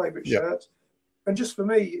 Favourite shirts. And just for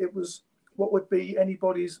me, it was what would be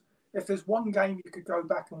anybody's, if there's one game you could go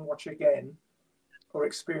back and watch again or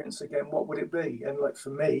experience again, what would it be? And like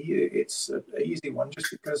for me, it's an easy one,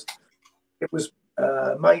 just because it was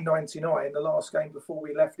May 99, the last game before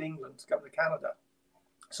we left England to come to Canada.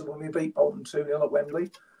 So when we beat Bolton 2-0 at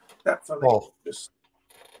Wembley, that for me just,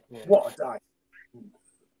 what a day.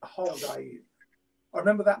 A whole day. I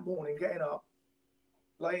remember that morning getting up,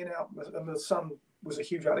 laying out, and the son was a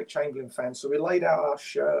huge Alec Chamberlain fan, so we laid out our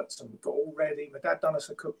shirts and got all ready. My dad done us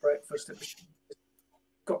a cooked breakfast,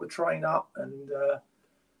 got the train up, and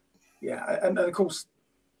and of course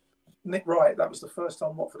Nick Wright, that was the first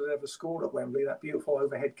time Watford had ever scored at Wembley, that beautiful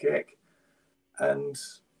overhead kick. And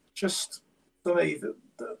just for me,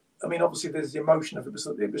 obviously there's the emotion of it.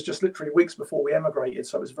 It was just literally weeks before we emigrated,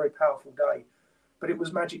 so it was a very powerful day. But it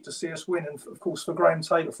was magic to see us win. And of course, for Graham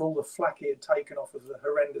Taylor, for all the flack he had taken off of the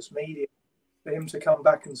horrendous media, for him to come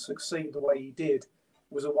back and succeed the way he did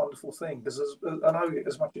was a wonderful thing. Because I know,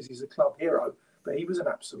 as much as he's a club hero, but he was an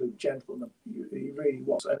absolute gentleman. He really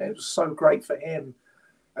was. And it was so great for him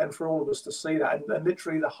and for all of us to see that. And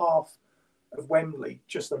literally the half of Wembley,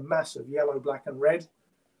 just a massive yellow, black and red.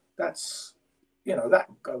 That's, that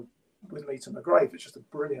will go with me to my grave. It's just a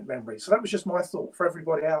brilliant memory. So that was just my thought for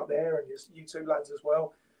everybody out there, and you two lads as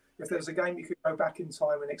well. If there's a game you could go back in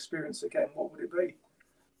time and experience again, what would it be?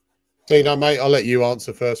 Dino, mate, I'll let you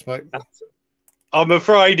answer first, mate. I'm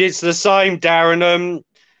afraid it's the same, Darren.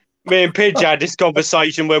 Me and Pidge had this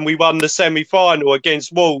conversation when we won the semi-final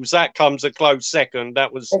against Wolves. That comes a close second.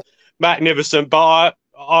 That was magnificent. But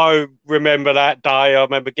I remember that day. I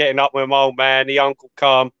remember getting up with my old man. The uncle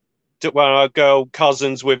come, took one of our girl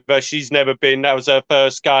cousins with her. She's never been. That was her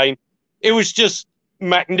first game. It was just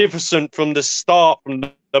magnificent from the start, from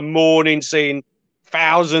the morning, seeing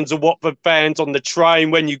thousands of Watford fans on the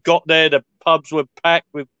train. When you got there, the pubs were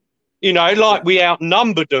packed with, we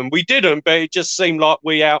outnumbered them. We didn't, but it just seemed like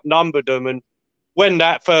we outnumbered them. And when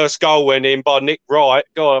that first goal went in by Nick Wright,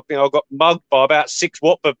 God, I think I got mugged by about 6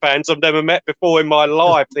 Watford fans I've never met before in my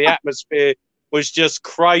life. The atmosphere was just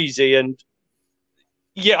crazy. And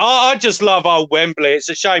yeah, I just love old Wembley. It's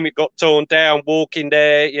a shame it got torn down, walking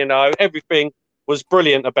there, everything was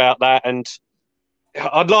brilliant about that. And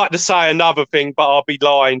I'd like to say another thing, but I'll be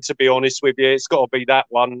lying, to be honest with you. It's got to be that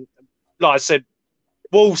one. Like I said,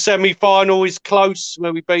 Wolves semi-final is close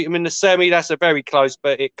when we beat them in the semi. That's a very close,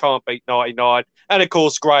 but it can't beat 99. And, of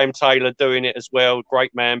course, Graham Taylor doing it as well.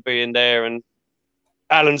 Great man being there. And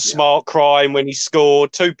Alan Smart crying when he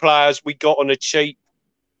scored. 2 players we got on a cheap,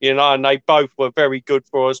 and they both were very good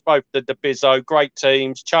for us. Both the Bizzo, great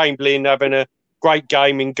teams. Chamberlain having a great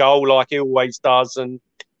game in goal like he always does. And,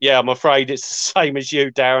 yeah, I'm afraid it's the same as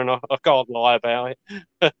you, Darren. I can't lie about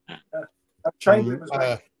it. Chamberlain was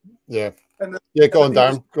great. Go on,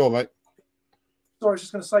 Darren. Go on, mate. Sorry, I was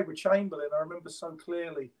just going to say, with Chamberlain, I remember so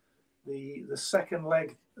clearly the second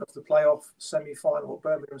leg of the playoff semi-final at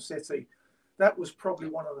Birmingham City. That was probably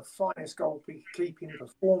one of the finest goal-keeping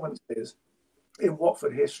performances in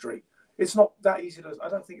Watford history. It's not that easy I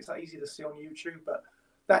don't think it's that easy to see on YouTube, but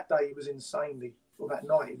that day he was insanely, or that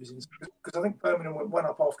night he was insane. Because I think Birmingham went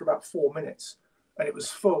up after about 4 minutes, and it was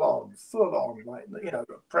full on, like,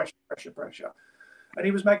 pressure. And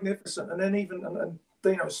he was magnificent. And then and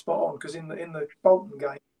Dino's spot on, because in the Bolton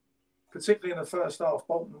game, particularly in the first half,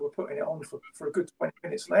 Bolton were putting it on for a good 20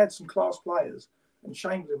 minutes. And they had some class players, and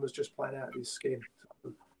Chamberlain was just playing out of his skin.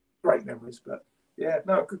 So, great memories. But Yeah,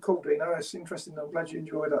 no, good call, Dino. It's interesting. I'm glad you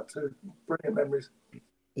enjoyed that too. Brilliant memories.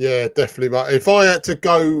 Yeah, definitely. But if I had to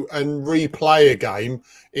go and replay a game,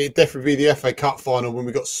 it'd definitely be the FA Cup final when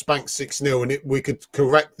we got spanked 6-0 and we could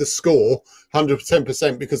correct the score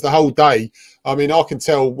 110% because the whole day, I mean, I can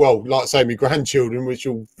tell, well, like I say, my grandchildren, which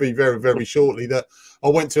will be very, very shortly, that I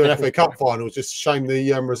went to an FA Cup final. Just a shame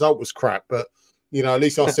the result was crap. But, you know, at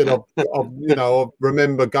least I said, I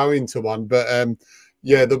remember going to one. But,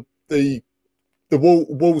 yeah, the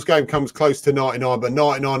Wolves game comes close to 99, but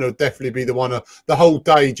 99 will definitely be the one. The whole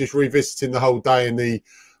day, just revisiting the whole day and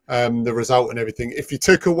the result and everything. If you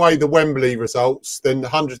took away the Wembley results, then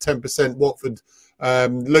 110% Watford,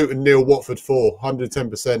 Luton 0, Watford 4,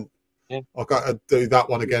 110%. Yeah. I've got to do that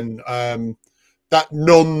one again. That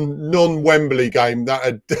non Wembley game,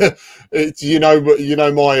 that it's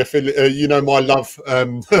my affiliate, my love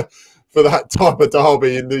for that type of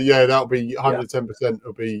derby. And that'll be 110%.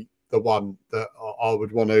 Will be the one that I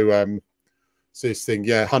would want to see this thing.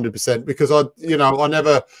 Yeah, 100%. Because I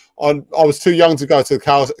was too young to go to the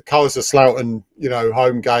Kaiserslautern,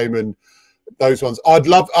 home game and those ones.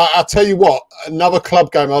 I'll tell you what, another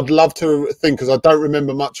club game I'd love to think, because I don't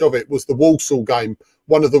remember much of it, was the Walsall game,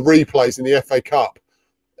 one of the replays in the FA Cup.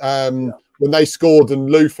 When they scored and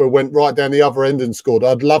Luther went right down the other end and scored.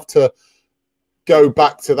 I'd love to go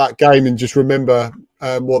back to that game and just remember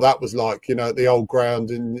what that was like, the old ground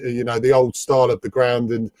and, the old style of the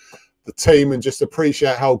ground and the team, and just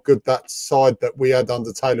appreciate how good that side that we had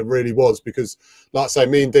under Taylor really was. Because, like I say,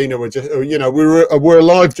 me and Dina were just, we were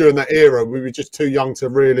alive during that era. We were just too young to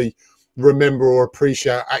really remember or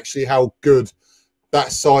appreciate actually how good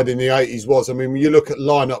that side in the 80s was. I mean, when you look at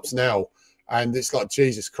lineups now, and it's like,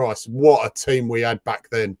 Jesus Christ, what a team we had back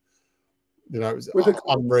then. It was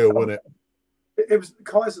unreal, wasn't it? It was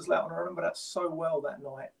Kaiserslautern. I remember that so well that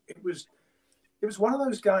night. It was one of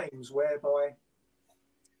those games whereby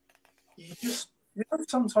you just,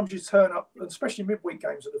 sometimes you turn up, especially midweek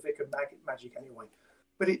games at the Vic and Magic anyway,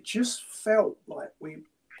 but it just felt like we'd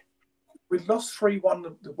lost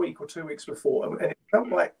 3-1 the week or 2 weeks before, and it felt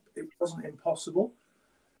like it wasn't impossible.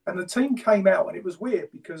 And the team came out, and it was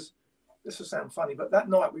weird because, this will sound funny, but that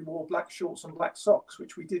night we wore black shorts and black socks,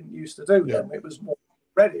 which we didn't used to do then. It was more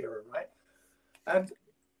red era, right? And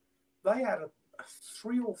they had a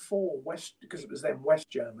 3 or 4 because it was then West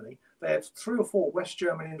Germany, they had 3 or 4 West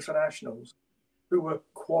German internationals who were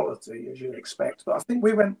quality, as you'd expect. But I think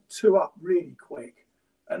we went 2 up really quick.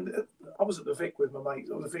 And I was at the Vic with my mates,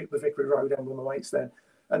 or the Vicarage Road end with my mates then.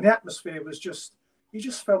 And the atmosphere was just, you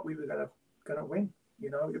just felt we were going to win.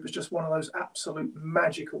 It was just one of those absolute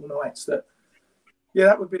magical nights that,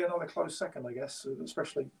 that would be another close second, I guess,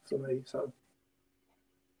 especially for me. So,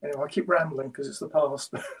 anyway, I keep rambling because it's the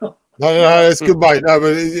past. No, it's good, mate. No,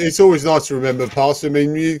 but it's always nice to remember the past. I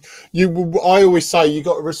mean, I always say you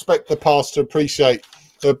got to respect the past to appreciate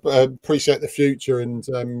the future, and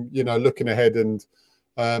looking ahead and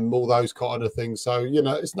all those kind of things. So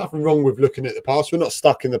it's nothing wrong with looking at the past. We're not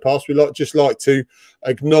stuck in the past. We just like to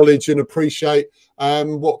acknowledge and appreciate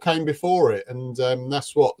what came before it, and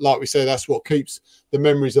that's what, like we say, that's what keeps the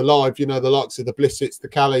memories alive. The likes of the Blissets, the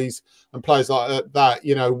Callies, and players like that.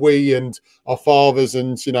 We and our fathers,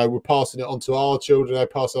 and we're passing it on to our children. They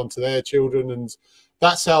pass it on to their children, and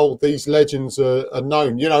that's how these legends are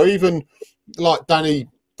known. Even like Danny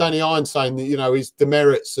Einstein, his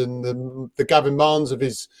demerits and the Gavin Marnes of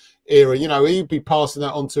his era, he'd be passing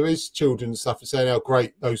that on to his children and stuff, and saying how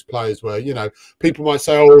great those players were. People might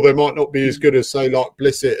say, oh, they might not be as good as, say, like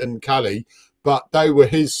Blissett and Callie, but they were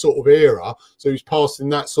his sort of era, so he's passing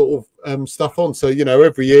that sort of stuff on. So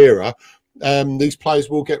every era, these players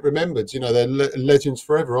will get remembered. They're legends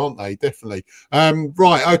forever, aren't they? Definitely.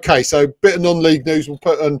 Right, okay, so bit of non-league news. We'll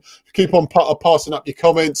keep on passing up your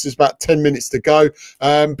comments. There's about 10 minutes to go.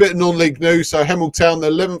 Bit of non-league news. So Hemel Town,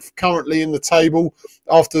 the 11th currently in the table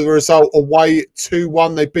after the result away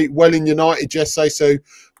 2-1. They beat Welling United yesterday, so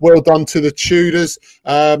well done to the Tudors.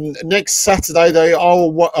 Next Saturday they are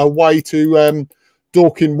away to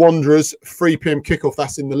Dorking Wanderers, 3 p.m. kickoff.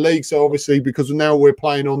 That's in the league. So obviously, because now we're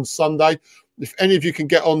playing on Sunday, if any of you can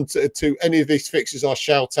get on to any of these fixtures, I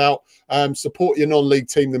shout out, support your non-league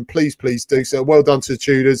team, then please do so. Well done to the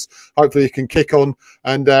Tudors. Hopefully you can kick on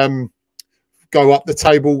and go up the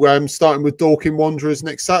table, starting with Dorking Wanderers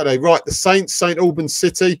next Saturday. Right, the Saints, St Albans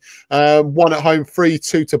City, won at home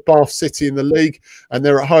 3-2 to Bath City in the league, and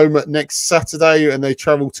they're at home next Saturday, and they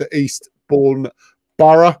travel to Eastbourne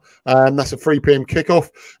Borough, and that's a 3 p.m. kickoff.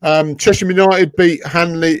 Cheshire United beat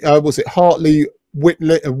Hanley, Hartley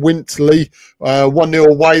Wintley 1-0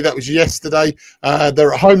 away. That was yesterday.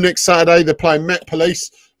 They're at home next Saturday. They're playing Met Police.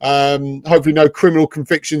 Hopefully no criminal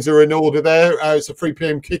convictions are in order there. It's a 3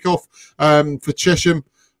 p.m. kickoff for Chesham.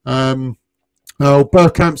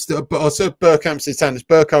 Berkhamsted, but I said Berkhamsted Town, it's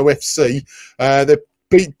Berko FC. They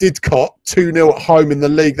beat Didcot 2-0 at home in the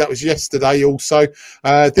league. That was yesterday also.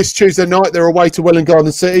 This Tuesday night, they're away to Welwyn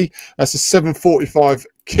Garden City. That's a 7:45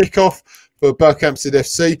 kickoff for Berkhamsted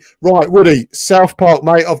FC. Right, Woody, South Park,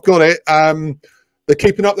 mate, I've got it. They're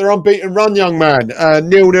keeping up their unbeaten run, young man.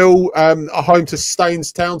 0-0 at home to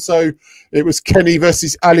Stainstown. So it was Kenny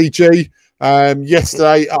versus Ali G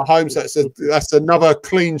yesterday at home. So that's another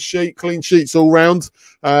clean sheets all round.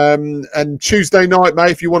 And Tuesday night,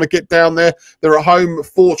 mate, if you want to get down there, they're at home,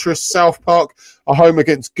 Fortress South Park, at home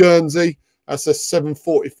against Guernsey. That's a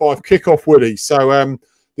 7:45 kickoff, Woody. So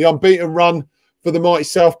the unbeaten run for the mighty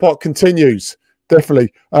South Park continues.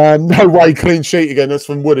 Definitely. No way clean sheet again. That's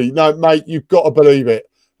from Woody. No, mate, you've got to believe it.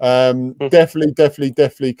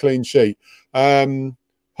 Definitely clean sheet.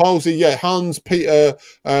 Halsey, yeah, Hans-Peter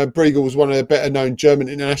Briegel was one of the better-known German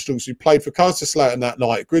internationals who played for Kaiserslautern that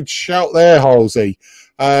night. Good shout there, Halsey.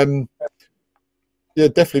 Yeah,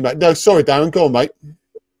 definitely, mate. No, sorry, Darren. Go on, mate.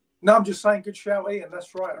 No, I'm just saying good shout, Ian.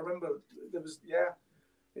 That's right. I remember there was,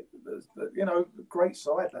 great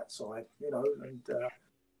side, that side, and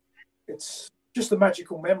it's just a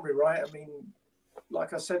magical memory, right? I mean,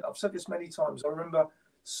 like I said, I've said this many times. I remember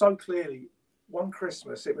so clearly one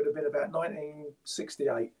Christmas, it would have been about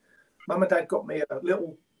 1968. Mum and Dad got me a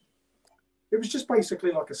little, it was just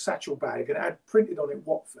basically like a satchel bag, and it had printed on it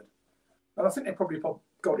Watford. And I think they probably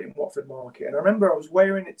got it in Watford Market. And I remember I was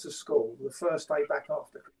wearing it to school the first day back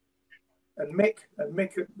after. And Mick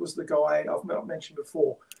was the guy I've mentioned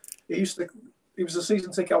before. He was a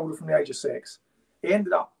season ticket holder from the age of 6. He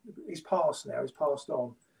ended up, he's passed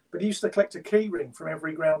on. But he used to collect a key ring from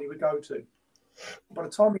every ground he would go to. By the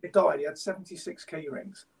time he died, he had 76 key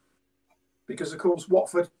rings. Because, of course,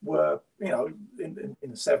 Watford were, in the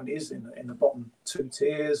 70s, in the bottom 2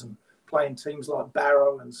 tiers and playing teams like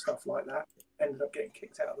Barrow and stuff like that. Ended up getting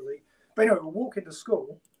kicked out of the league. But anyway, we're walking to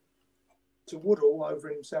school to Woodall over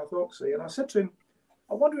in South Oxley. And I said to him,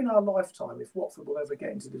 I wonder in our lifetime if Watford will ever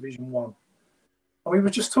get into Division 1. And we were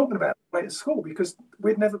just talking about the way to school because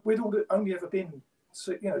we'd only ever been,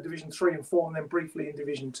 Division 3 and 4 and then briefly in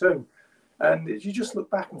Division 2. And you just look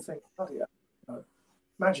back and think, bloody hell,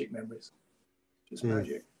 magic memories. Just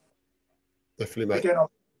magic. Definitely, mate. Again,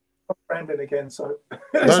 I'm Brandon again, so.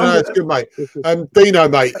 No, it's good, mate. Dino,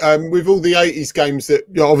 mate, with all the 80s games that,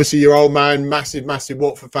 obviously your old man, massive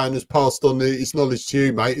Watford fan, has passed on his knowledge to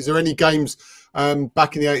you, mate. Is there any games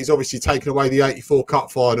back in the 80s, obviously taking away the 84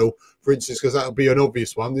 Cup final, for instance, because that would be an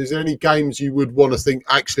obvious one. Is there any games you would want to think,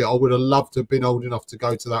 actually, I would have loved to have been old enough to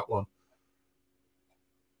go to that one?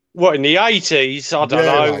 What, in the 80s? I don't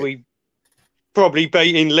know. Mate. We probably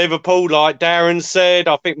beating Liverpool, like Darren said.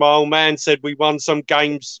 I think my old man said we won some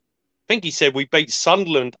games. I think he said we beat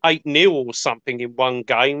Sunderland 8-0 or something in one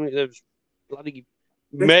game. There was bloody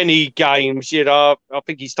many games, I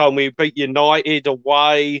think he's told me we beat United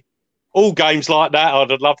away. All games like that, I'd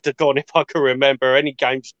have loved to have gone if I could remember any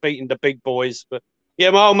games beating the big boys. But yeah,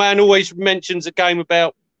 my old man always mentions a game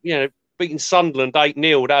about, beating Sunderland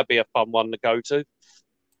 8-0. That'd be a fun one to go to.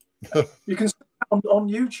 You can see on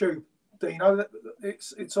YouTube, Dino,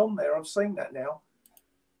 it's on there. I've seen that now.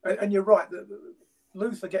 And you're right,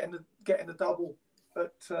 Luther getting the double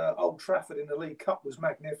at Old Trafford in the League Cup was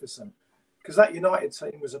magnificent because that United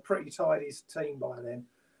team was a pretty tidy team by then.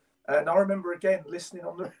 And I remember again listening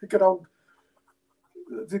on the good old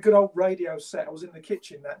radio set. I was in the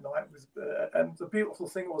kitchen that night, and the beautiful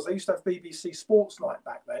thing was they used to have BBC Sports Night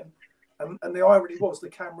back then, and the irony was the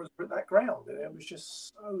cameras were at that ground, and it was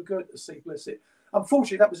just so good to see Blissett.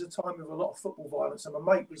 Unfortunately, that was a time of a lot of football violence, and one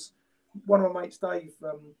of my mates, Dave.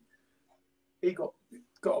 He got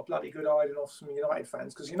a bloody good hiding off some United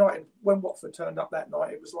fans because United, when Watford turned up that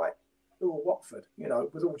night, it was like, Watford,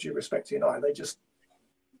 with all due respect to United, they just.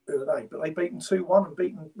 But they beaten 2-1 and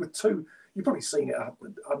beaten with 2. You've probably seen it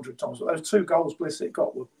 100 times, but those 2 goals Blissett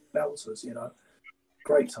got were belters,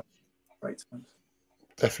 Great times.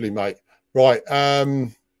 Definitely, mate. Right.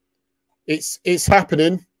 It's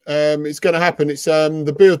happening. It's going to happen. It's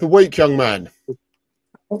the beer of the week, young man.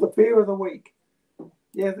 Well, the beer of the week.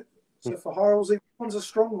 Yeah. So for Harlesy, one's a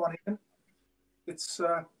strong one, Ian. It's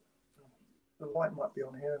the light might be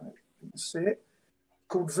on here. You can see it.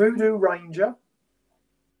 Called Voodoo Ranger.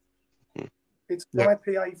 It's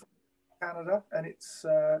IPA from Canada, and it's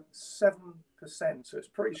 7%, so it's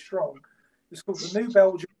pretty strong. It's called the New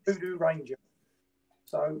Belgium Voodoo Ranger.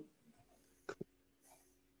 So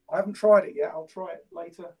I haven't tried it yet. I'll try it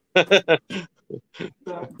later.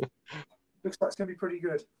 Looks like it's going to be pretty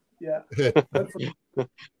good. Yeah.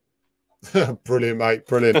 Brilliant, mate.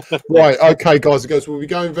 Brilliant. Right. Okay, guys and girls. We'll be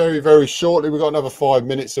going very, very shortly. We've got another 5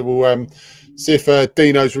 minutes, so we'll see if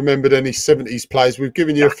Dino's remembered any 70s players. We've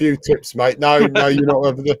given you a few tips, mate. No, you're not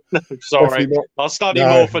over the. Sorry. I'll study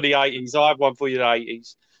more for the 80s. I have one for you, the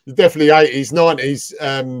 80s. Definitely 80s,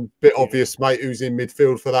 90s. Bit obvious, mate, who's in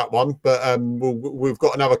midfield for that one. But we've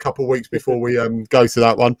got another couple of weeks before we go to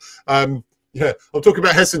that one. Yeah, I'm talking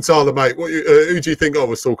about Hessenthaler, mate. Who do you think I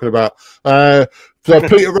was talking about? So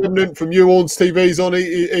Peter Remnant from New Orleans TV's on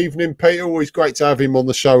evening. Peter, always great to have him on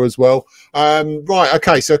the show as well. Right,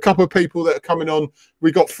 okay, so a couple of people that are coming on.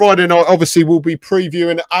 We got Friday night. Obviously, we'll be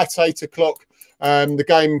previewing at 8 o'clock. The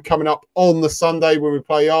game coming up on the Sunday when we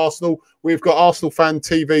play Arsenal. We've got Arsenal Fan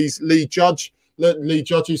TV's Lee Judge. Lee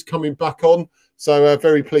Judge is coming back on. So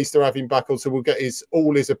very pleased to have him back on. So we'll get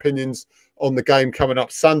all his opinions on the game coming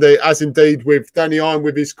up Sunday, as indeed with Danny Iron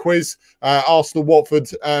with his quiz, Arsenal-Watford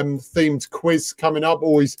themed quiz coming up.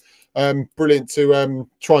 Always brilliant to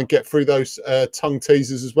try and get through those tongue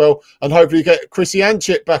teasers as well. And hopefully get Chrissy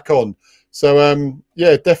Anchit back on. So,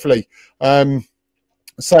 yeah, definitely.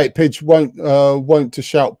 Say it, Pidge, won't to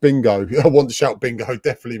shout bingo. I want to shout bingo,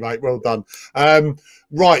 definitely, mate. Well done.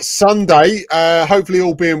 Right, Sunday, hopefully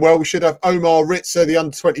all being well, we should have Omar Ritzer, the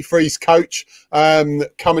under-23s coach,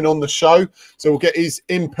 coming on the show. So we'll get his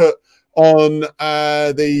input on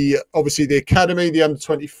obviously the academy, the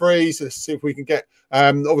under-23s. Let's see if we can get,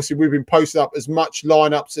 obviously we've been posting up as much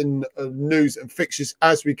lineups and news and fixtures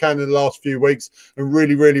as we can in the last few weeks, and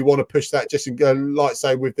really want to push that, just in, like I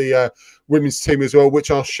say, with the women's team as well,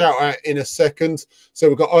 which I'll shout out in a second. So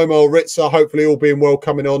we've got Omar Ritzer, hopefully all being well,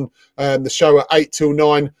 coming on the show at 8 till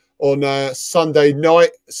 9 on Sunday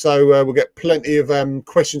night. So we'll get plenty of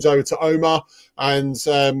questions over to Omar. And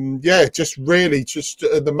yeah, just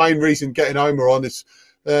the main reason getting Omar on is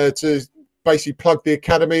to basically plug the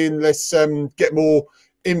academy, and let's get more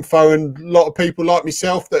info, and a lot of people like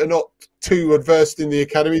myself that are not too adversed in the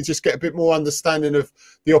academy just get a bit more understanding of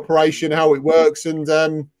the operation, how it works. And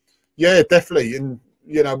yeah, definitely. And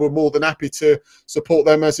you know, we're more than happy to support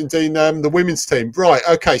them, as indeed the women's team. Right,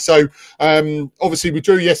 okay, so obviously we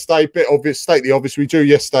drew yesterday, bit obvious, state the obvious, we drew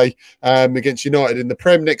yesterday against United in the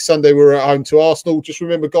Prem. Next Sunday we're at home to Arsenal. Just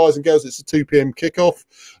remember, guys and girls, it's a 2 p.m. kickoff.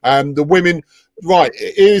 The women, right,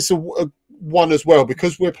 it is a one as well,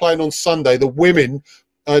 because we're playing on Sunday. The women,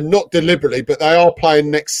 not deliberately, but they are playing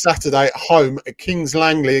next Saturday at home at Kings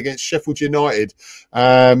Langley against Sheffield United.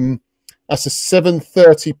 That's a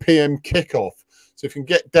 7:30 p.m. kickoff. So if you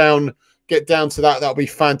can get down to that, that'll be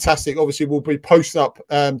fantastic. Obviously, we'll be posting up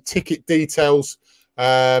ticket details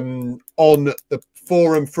on the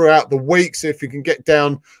forum throughout the week. So if you can get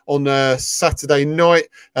down on Saturday night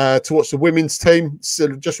to watch the women's team, so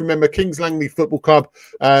just remember, Kings Langley Football Club,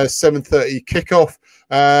 7:30 kickoff.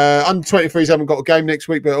 Under 23s haven't got a game next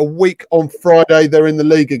week, but a week on Friday they're in the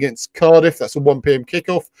league against Cardiff. That's a 1 p.m.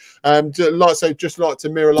 kickoff. Like I say, just like to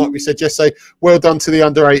mirror, like we said yesterday, well done to the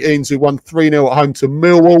under 18s who won 3-0 at home to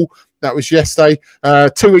Millwall. That was yesterday.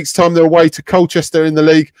 2 weeks' time they're away to Colchester in the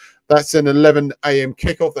league. That's an 11 a.m.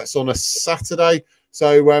 kickoff. That's on a Saturday.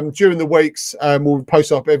 So during the weeks, we'll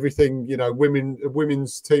post up everything, you know,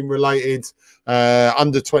 women's team related,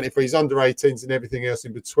 under 23s, under 18s, and everything else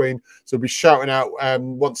in between. So we'll be shouting out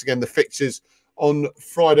once again the fixtures on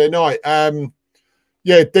Friday night.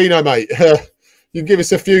 Yeah, Dino, mate, you can give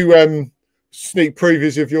us a few sneak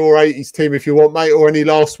previews of your 80s team if you want, mate, or any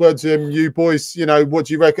last words. You boys, you know, what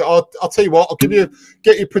do you reckon? I'll tell you what, I'll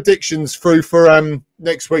get your predictions through for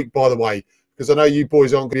next week, by the way, because I know you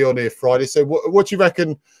boys aren't going to be on here Friday. So what do you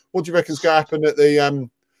reckon? What do you reckon's going to happen at the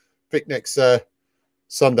Vic next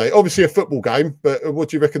Sunday? Obviously a football game, but what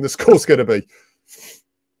do you reckon the score's going to be?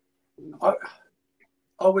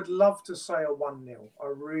 I would love to say a 1-0. I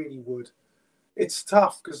really would. It's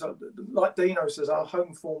tough because, like Dino says, our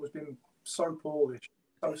home form has been so poor this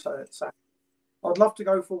year. So sad. I'd love to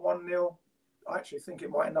go for 1-0. I actually think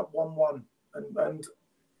it might end up 1-1. And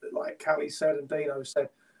like Callie said and Dino said,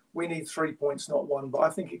 we need 3 points, not one. But I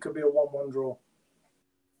think it could be a 1-1 draw.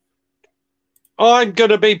 I'm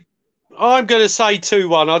going to say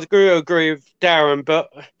 2-1. I agree with Darren, but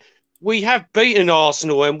we have beaten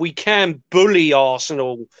Arsenal and we can bully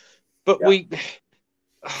Arsenal. But yeah.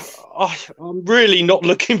 I'm really not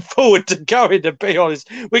looking forward to going, to be honest.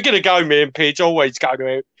 We're going to go, me and Pidge, always go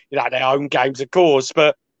to, you know, their home games, of course.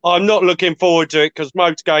 But I'm not looking forward to it because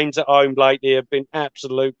most games at home lately have been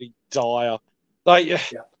absolutely dire.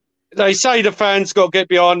 They say the fans got to get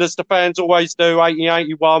behind us. The fans always do,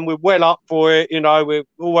 80-81. We're well up for it. You know, we're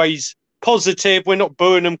always positive. We're not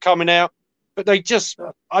booing them coming out. But they just,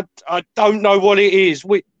 I don't know what it is.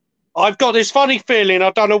 I've got this funny feeling.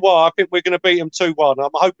 I don't know why. I think we're going to beat them 2-1.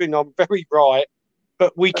 I'm hoping I'm very right,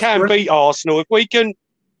 but we can beat Arsenal if we can.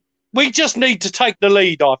 We just need to take the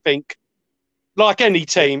lead. I think, like any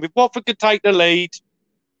team, if Watford could take the lead,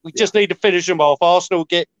 we just need to finish them off. Arsenal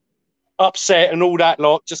get upset and all that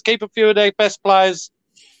lot. Just keep a few of their best players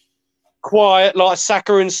quiet, like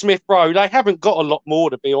Saka and Smith Rowe. They haven't got a lot more,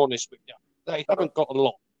 to be honest with you. They haven't got a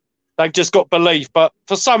lot. They've just got belief. But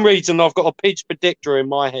for some reason, I've got a pitch predictor in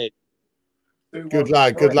my head. Good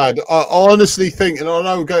lad, good lad. I honestly think, and I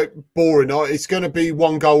know go boring, it's going to be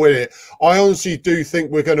 1 goal in it. I honestly do think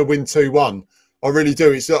we're going to win 2-1. I really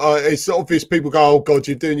do. It's obvious people go, oh, God,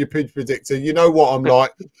 you're doing your pitch predictor. You know what I'm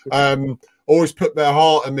like. Always put my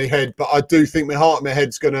heart in my head, but I do think my heart and my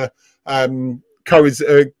head's going to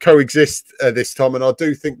coexist this time, and I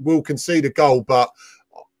do think we'll concede a goal, but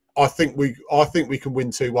I think we can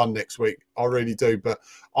win 2-1 next week. I really do, but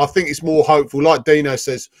I think it's more hopeful. Like Dino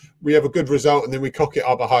says, we have a good result and then we cock it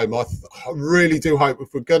up at home. I really do hope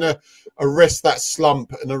if we're going to arrest that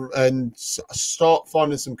slump and start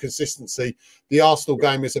finding some consistency, the Arsenal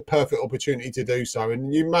game is a perfect opportunity to do so.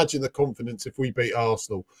 And you imagine the confidence if we beat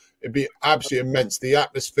Arsenal. It'd be absolutely immense. The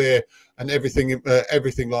atmosphere and everything like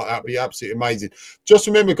that would be absolutely amazing. Just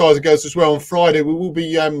remember, guys and girls, as well, on Friday, we will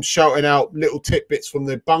be shouting out little tidbits from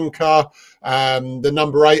the bunker, the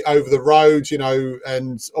number 8 over the road, you know,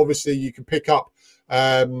 and obviously you can pick up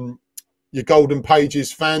your Golden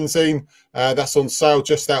Pages fanzine. That's on sale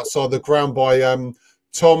just outside the ground by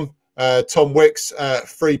Tom Wicks,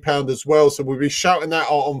 £3 as well. So we'll be shouting that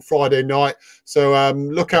out on Friday night. So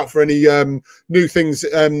look out for any new things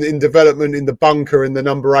in development in the bunker in the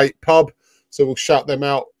number 8 pub. So we'll shout them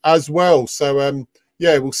out as well. So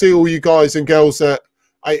yeah, we'll see all you guys and girls at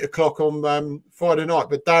 8 o'clock on Friday night.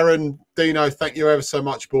 But Darren, Dino, thank you ever so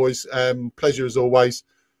much, boys. Pleasure as always.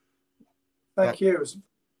 Thank you. It was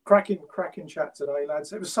cracking chat today,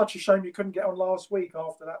 lads. It was such a shame you couldn't get on last week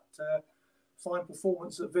after that fine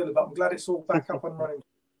performance at Villa, but I'm glad it's all back up and running.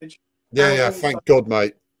 Yeah, thank God,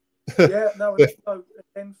 mate. Yeah, no, so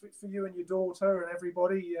again for you and your daughter and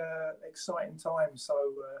everybody, exciting times. So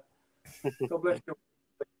God bless you.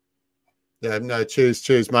 Yeah, no,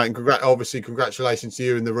 cheers, mate. And obviously, congratulations to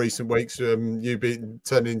you in the recent weeks. You've been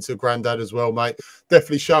turning into a granddad as well, mate.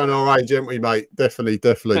 Definitely showing our age, haven't we, mate? Definitely.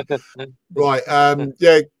 Right.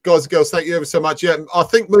 Yeah, guys and girls, thank you ever so much. Yeah, I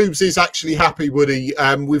think Moves is actually happy, Woody.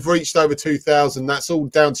 We've reached over 2,000. That's all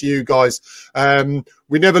down to you guys.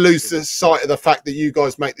 We never lose the sight of the fact that you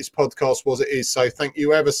guys make this podcast what it is. So thank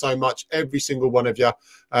you ever so much, every single one of you.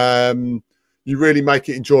 You really make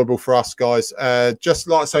it enjoyable for us, guys. Just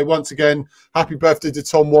like I say, once again, happy birthday to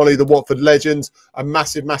Tom Wally, the Watford legend. A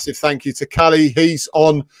massive, massive thank you to Callie. He's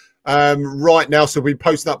on right now, so we're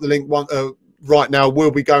posting up the link right now.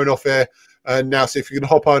 We'll be going off air now, so if you can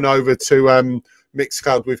hop on over to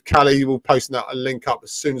Mixcloud with Callie, we'll post that a link up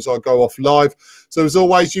as soon as I go off live. So as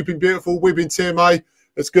always, you've been beautiful. We've been TMA.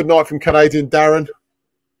 It's good night from Canadian Darren.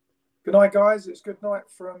 Good night, guys. It's good night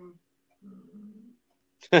from...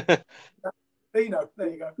 Dino, there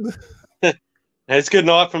you go. It's good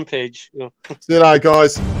night from Pidge. See you later,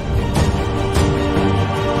 guys.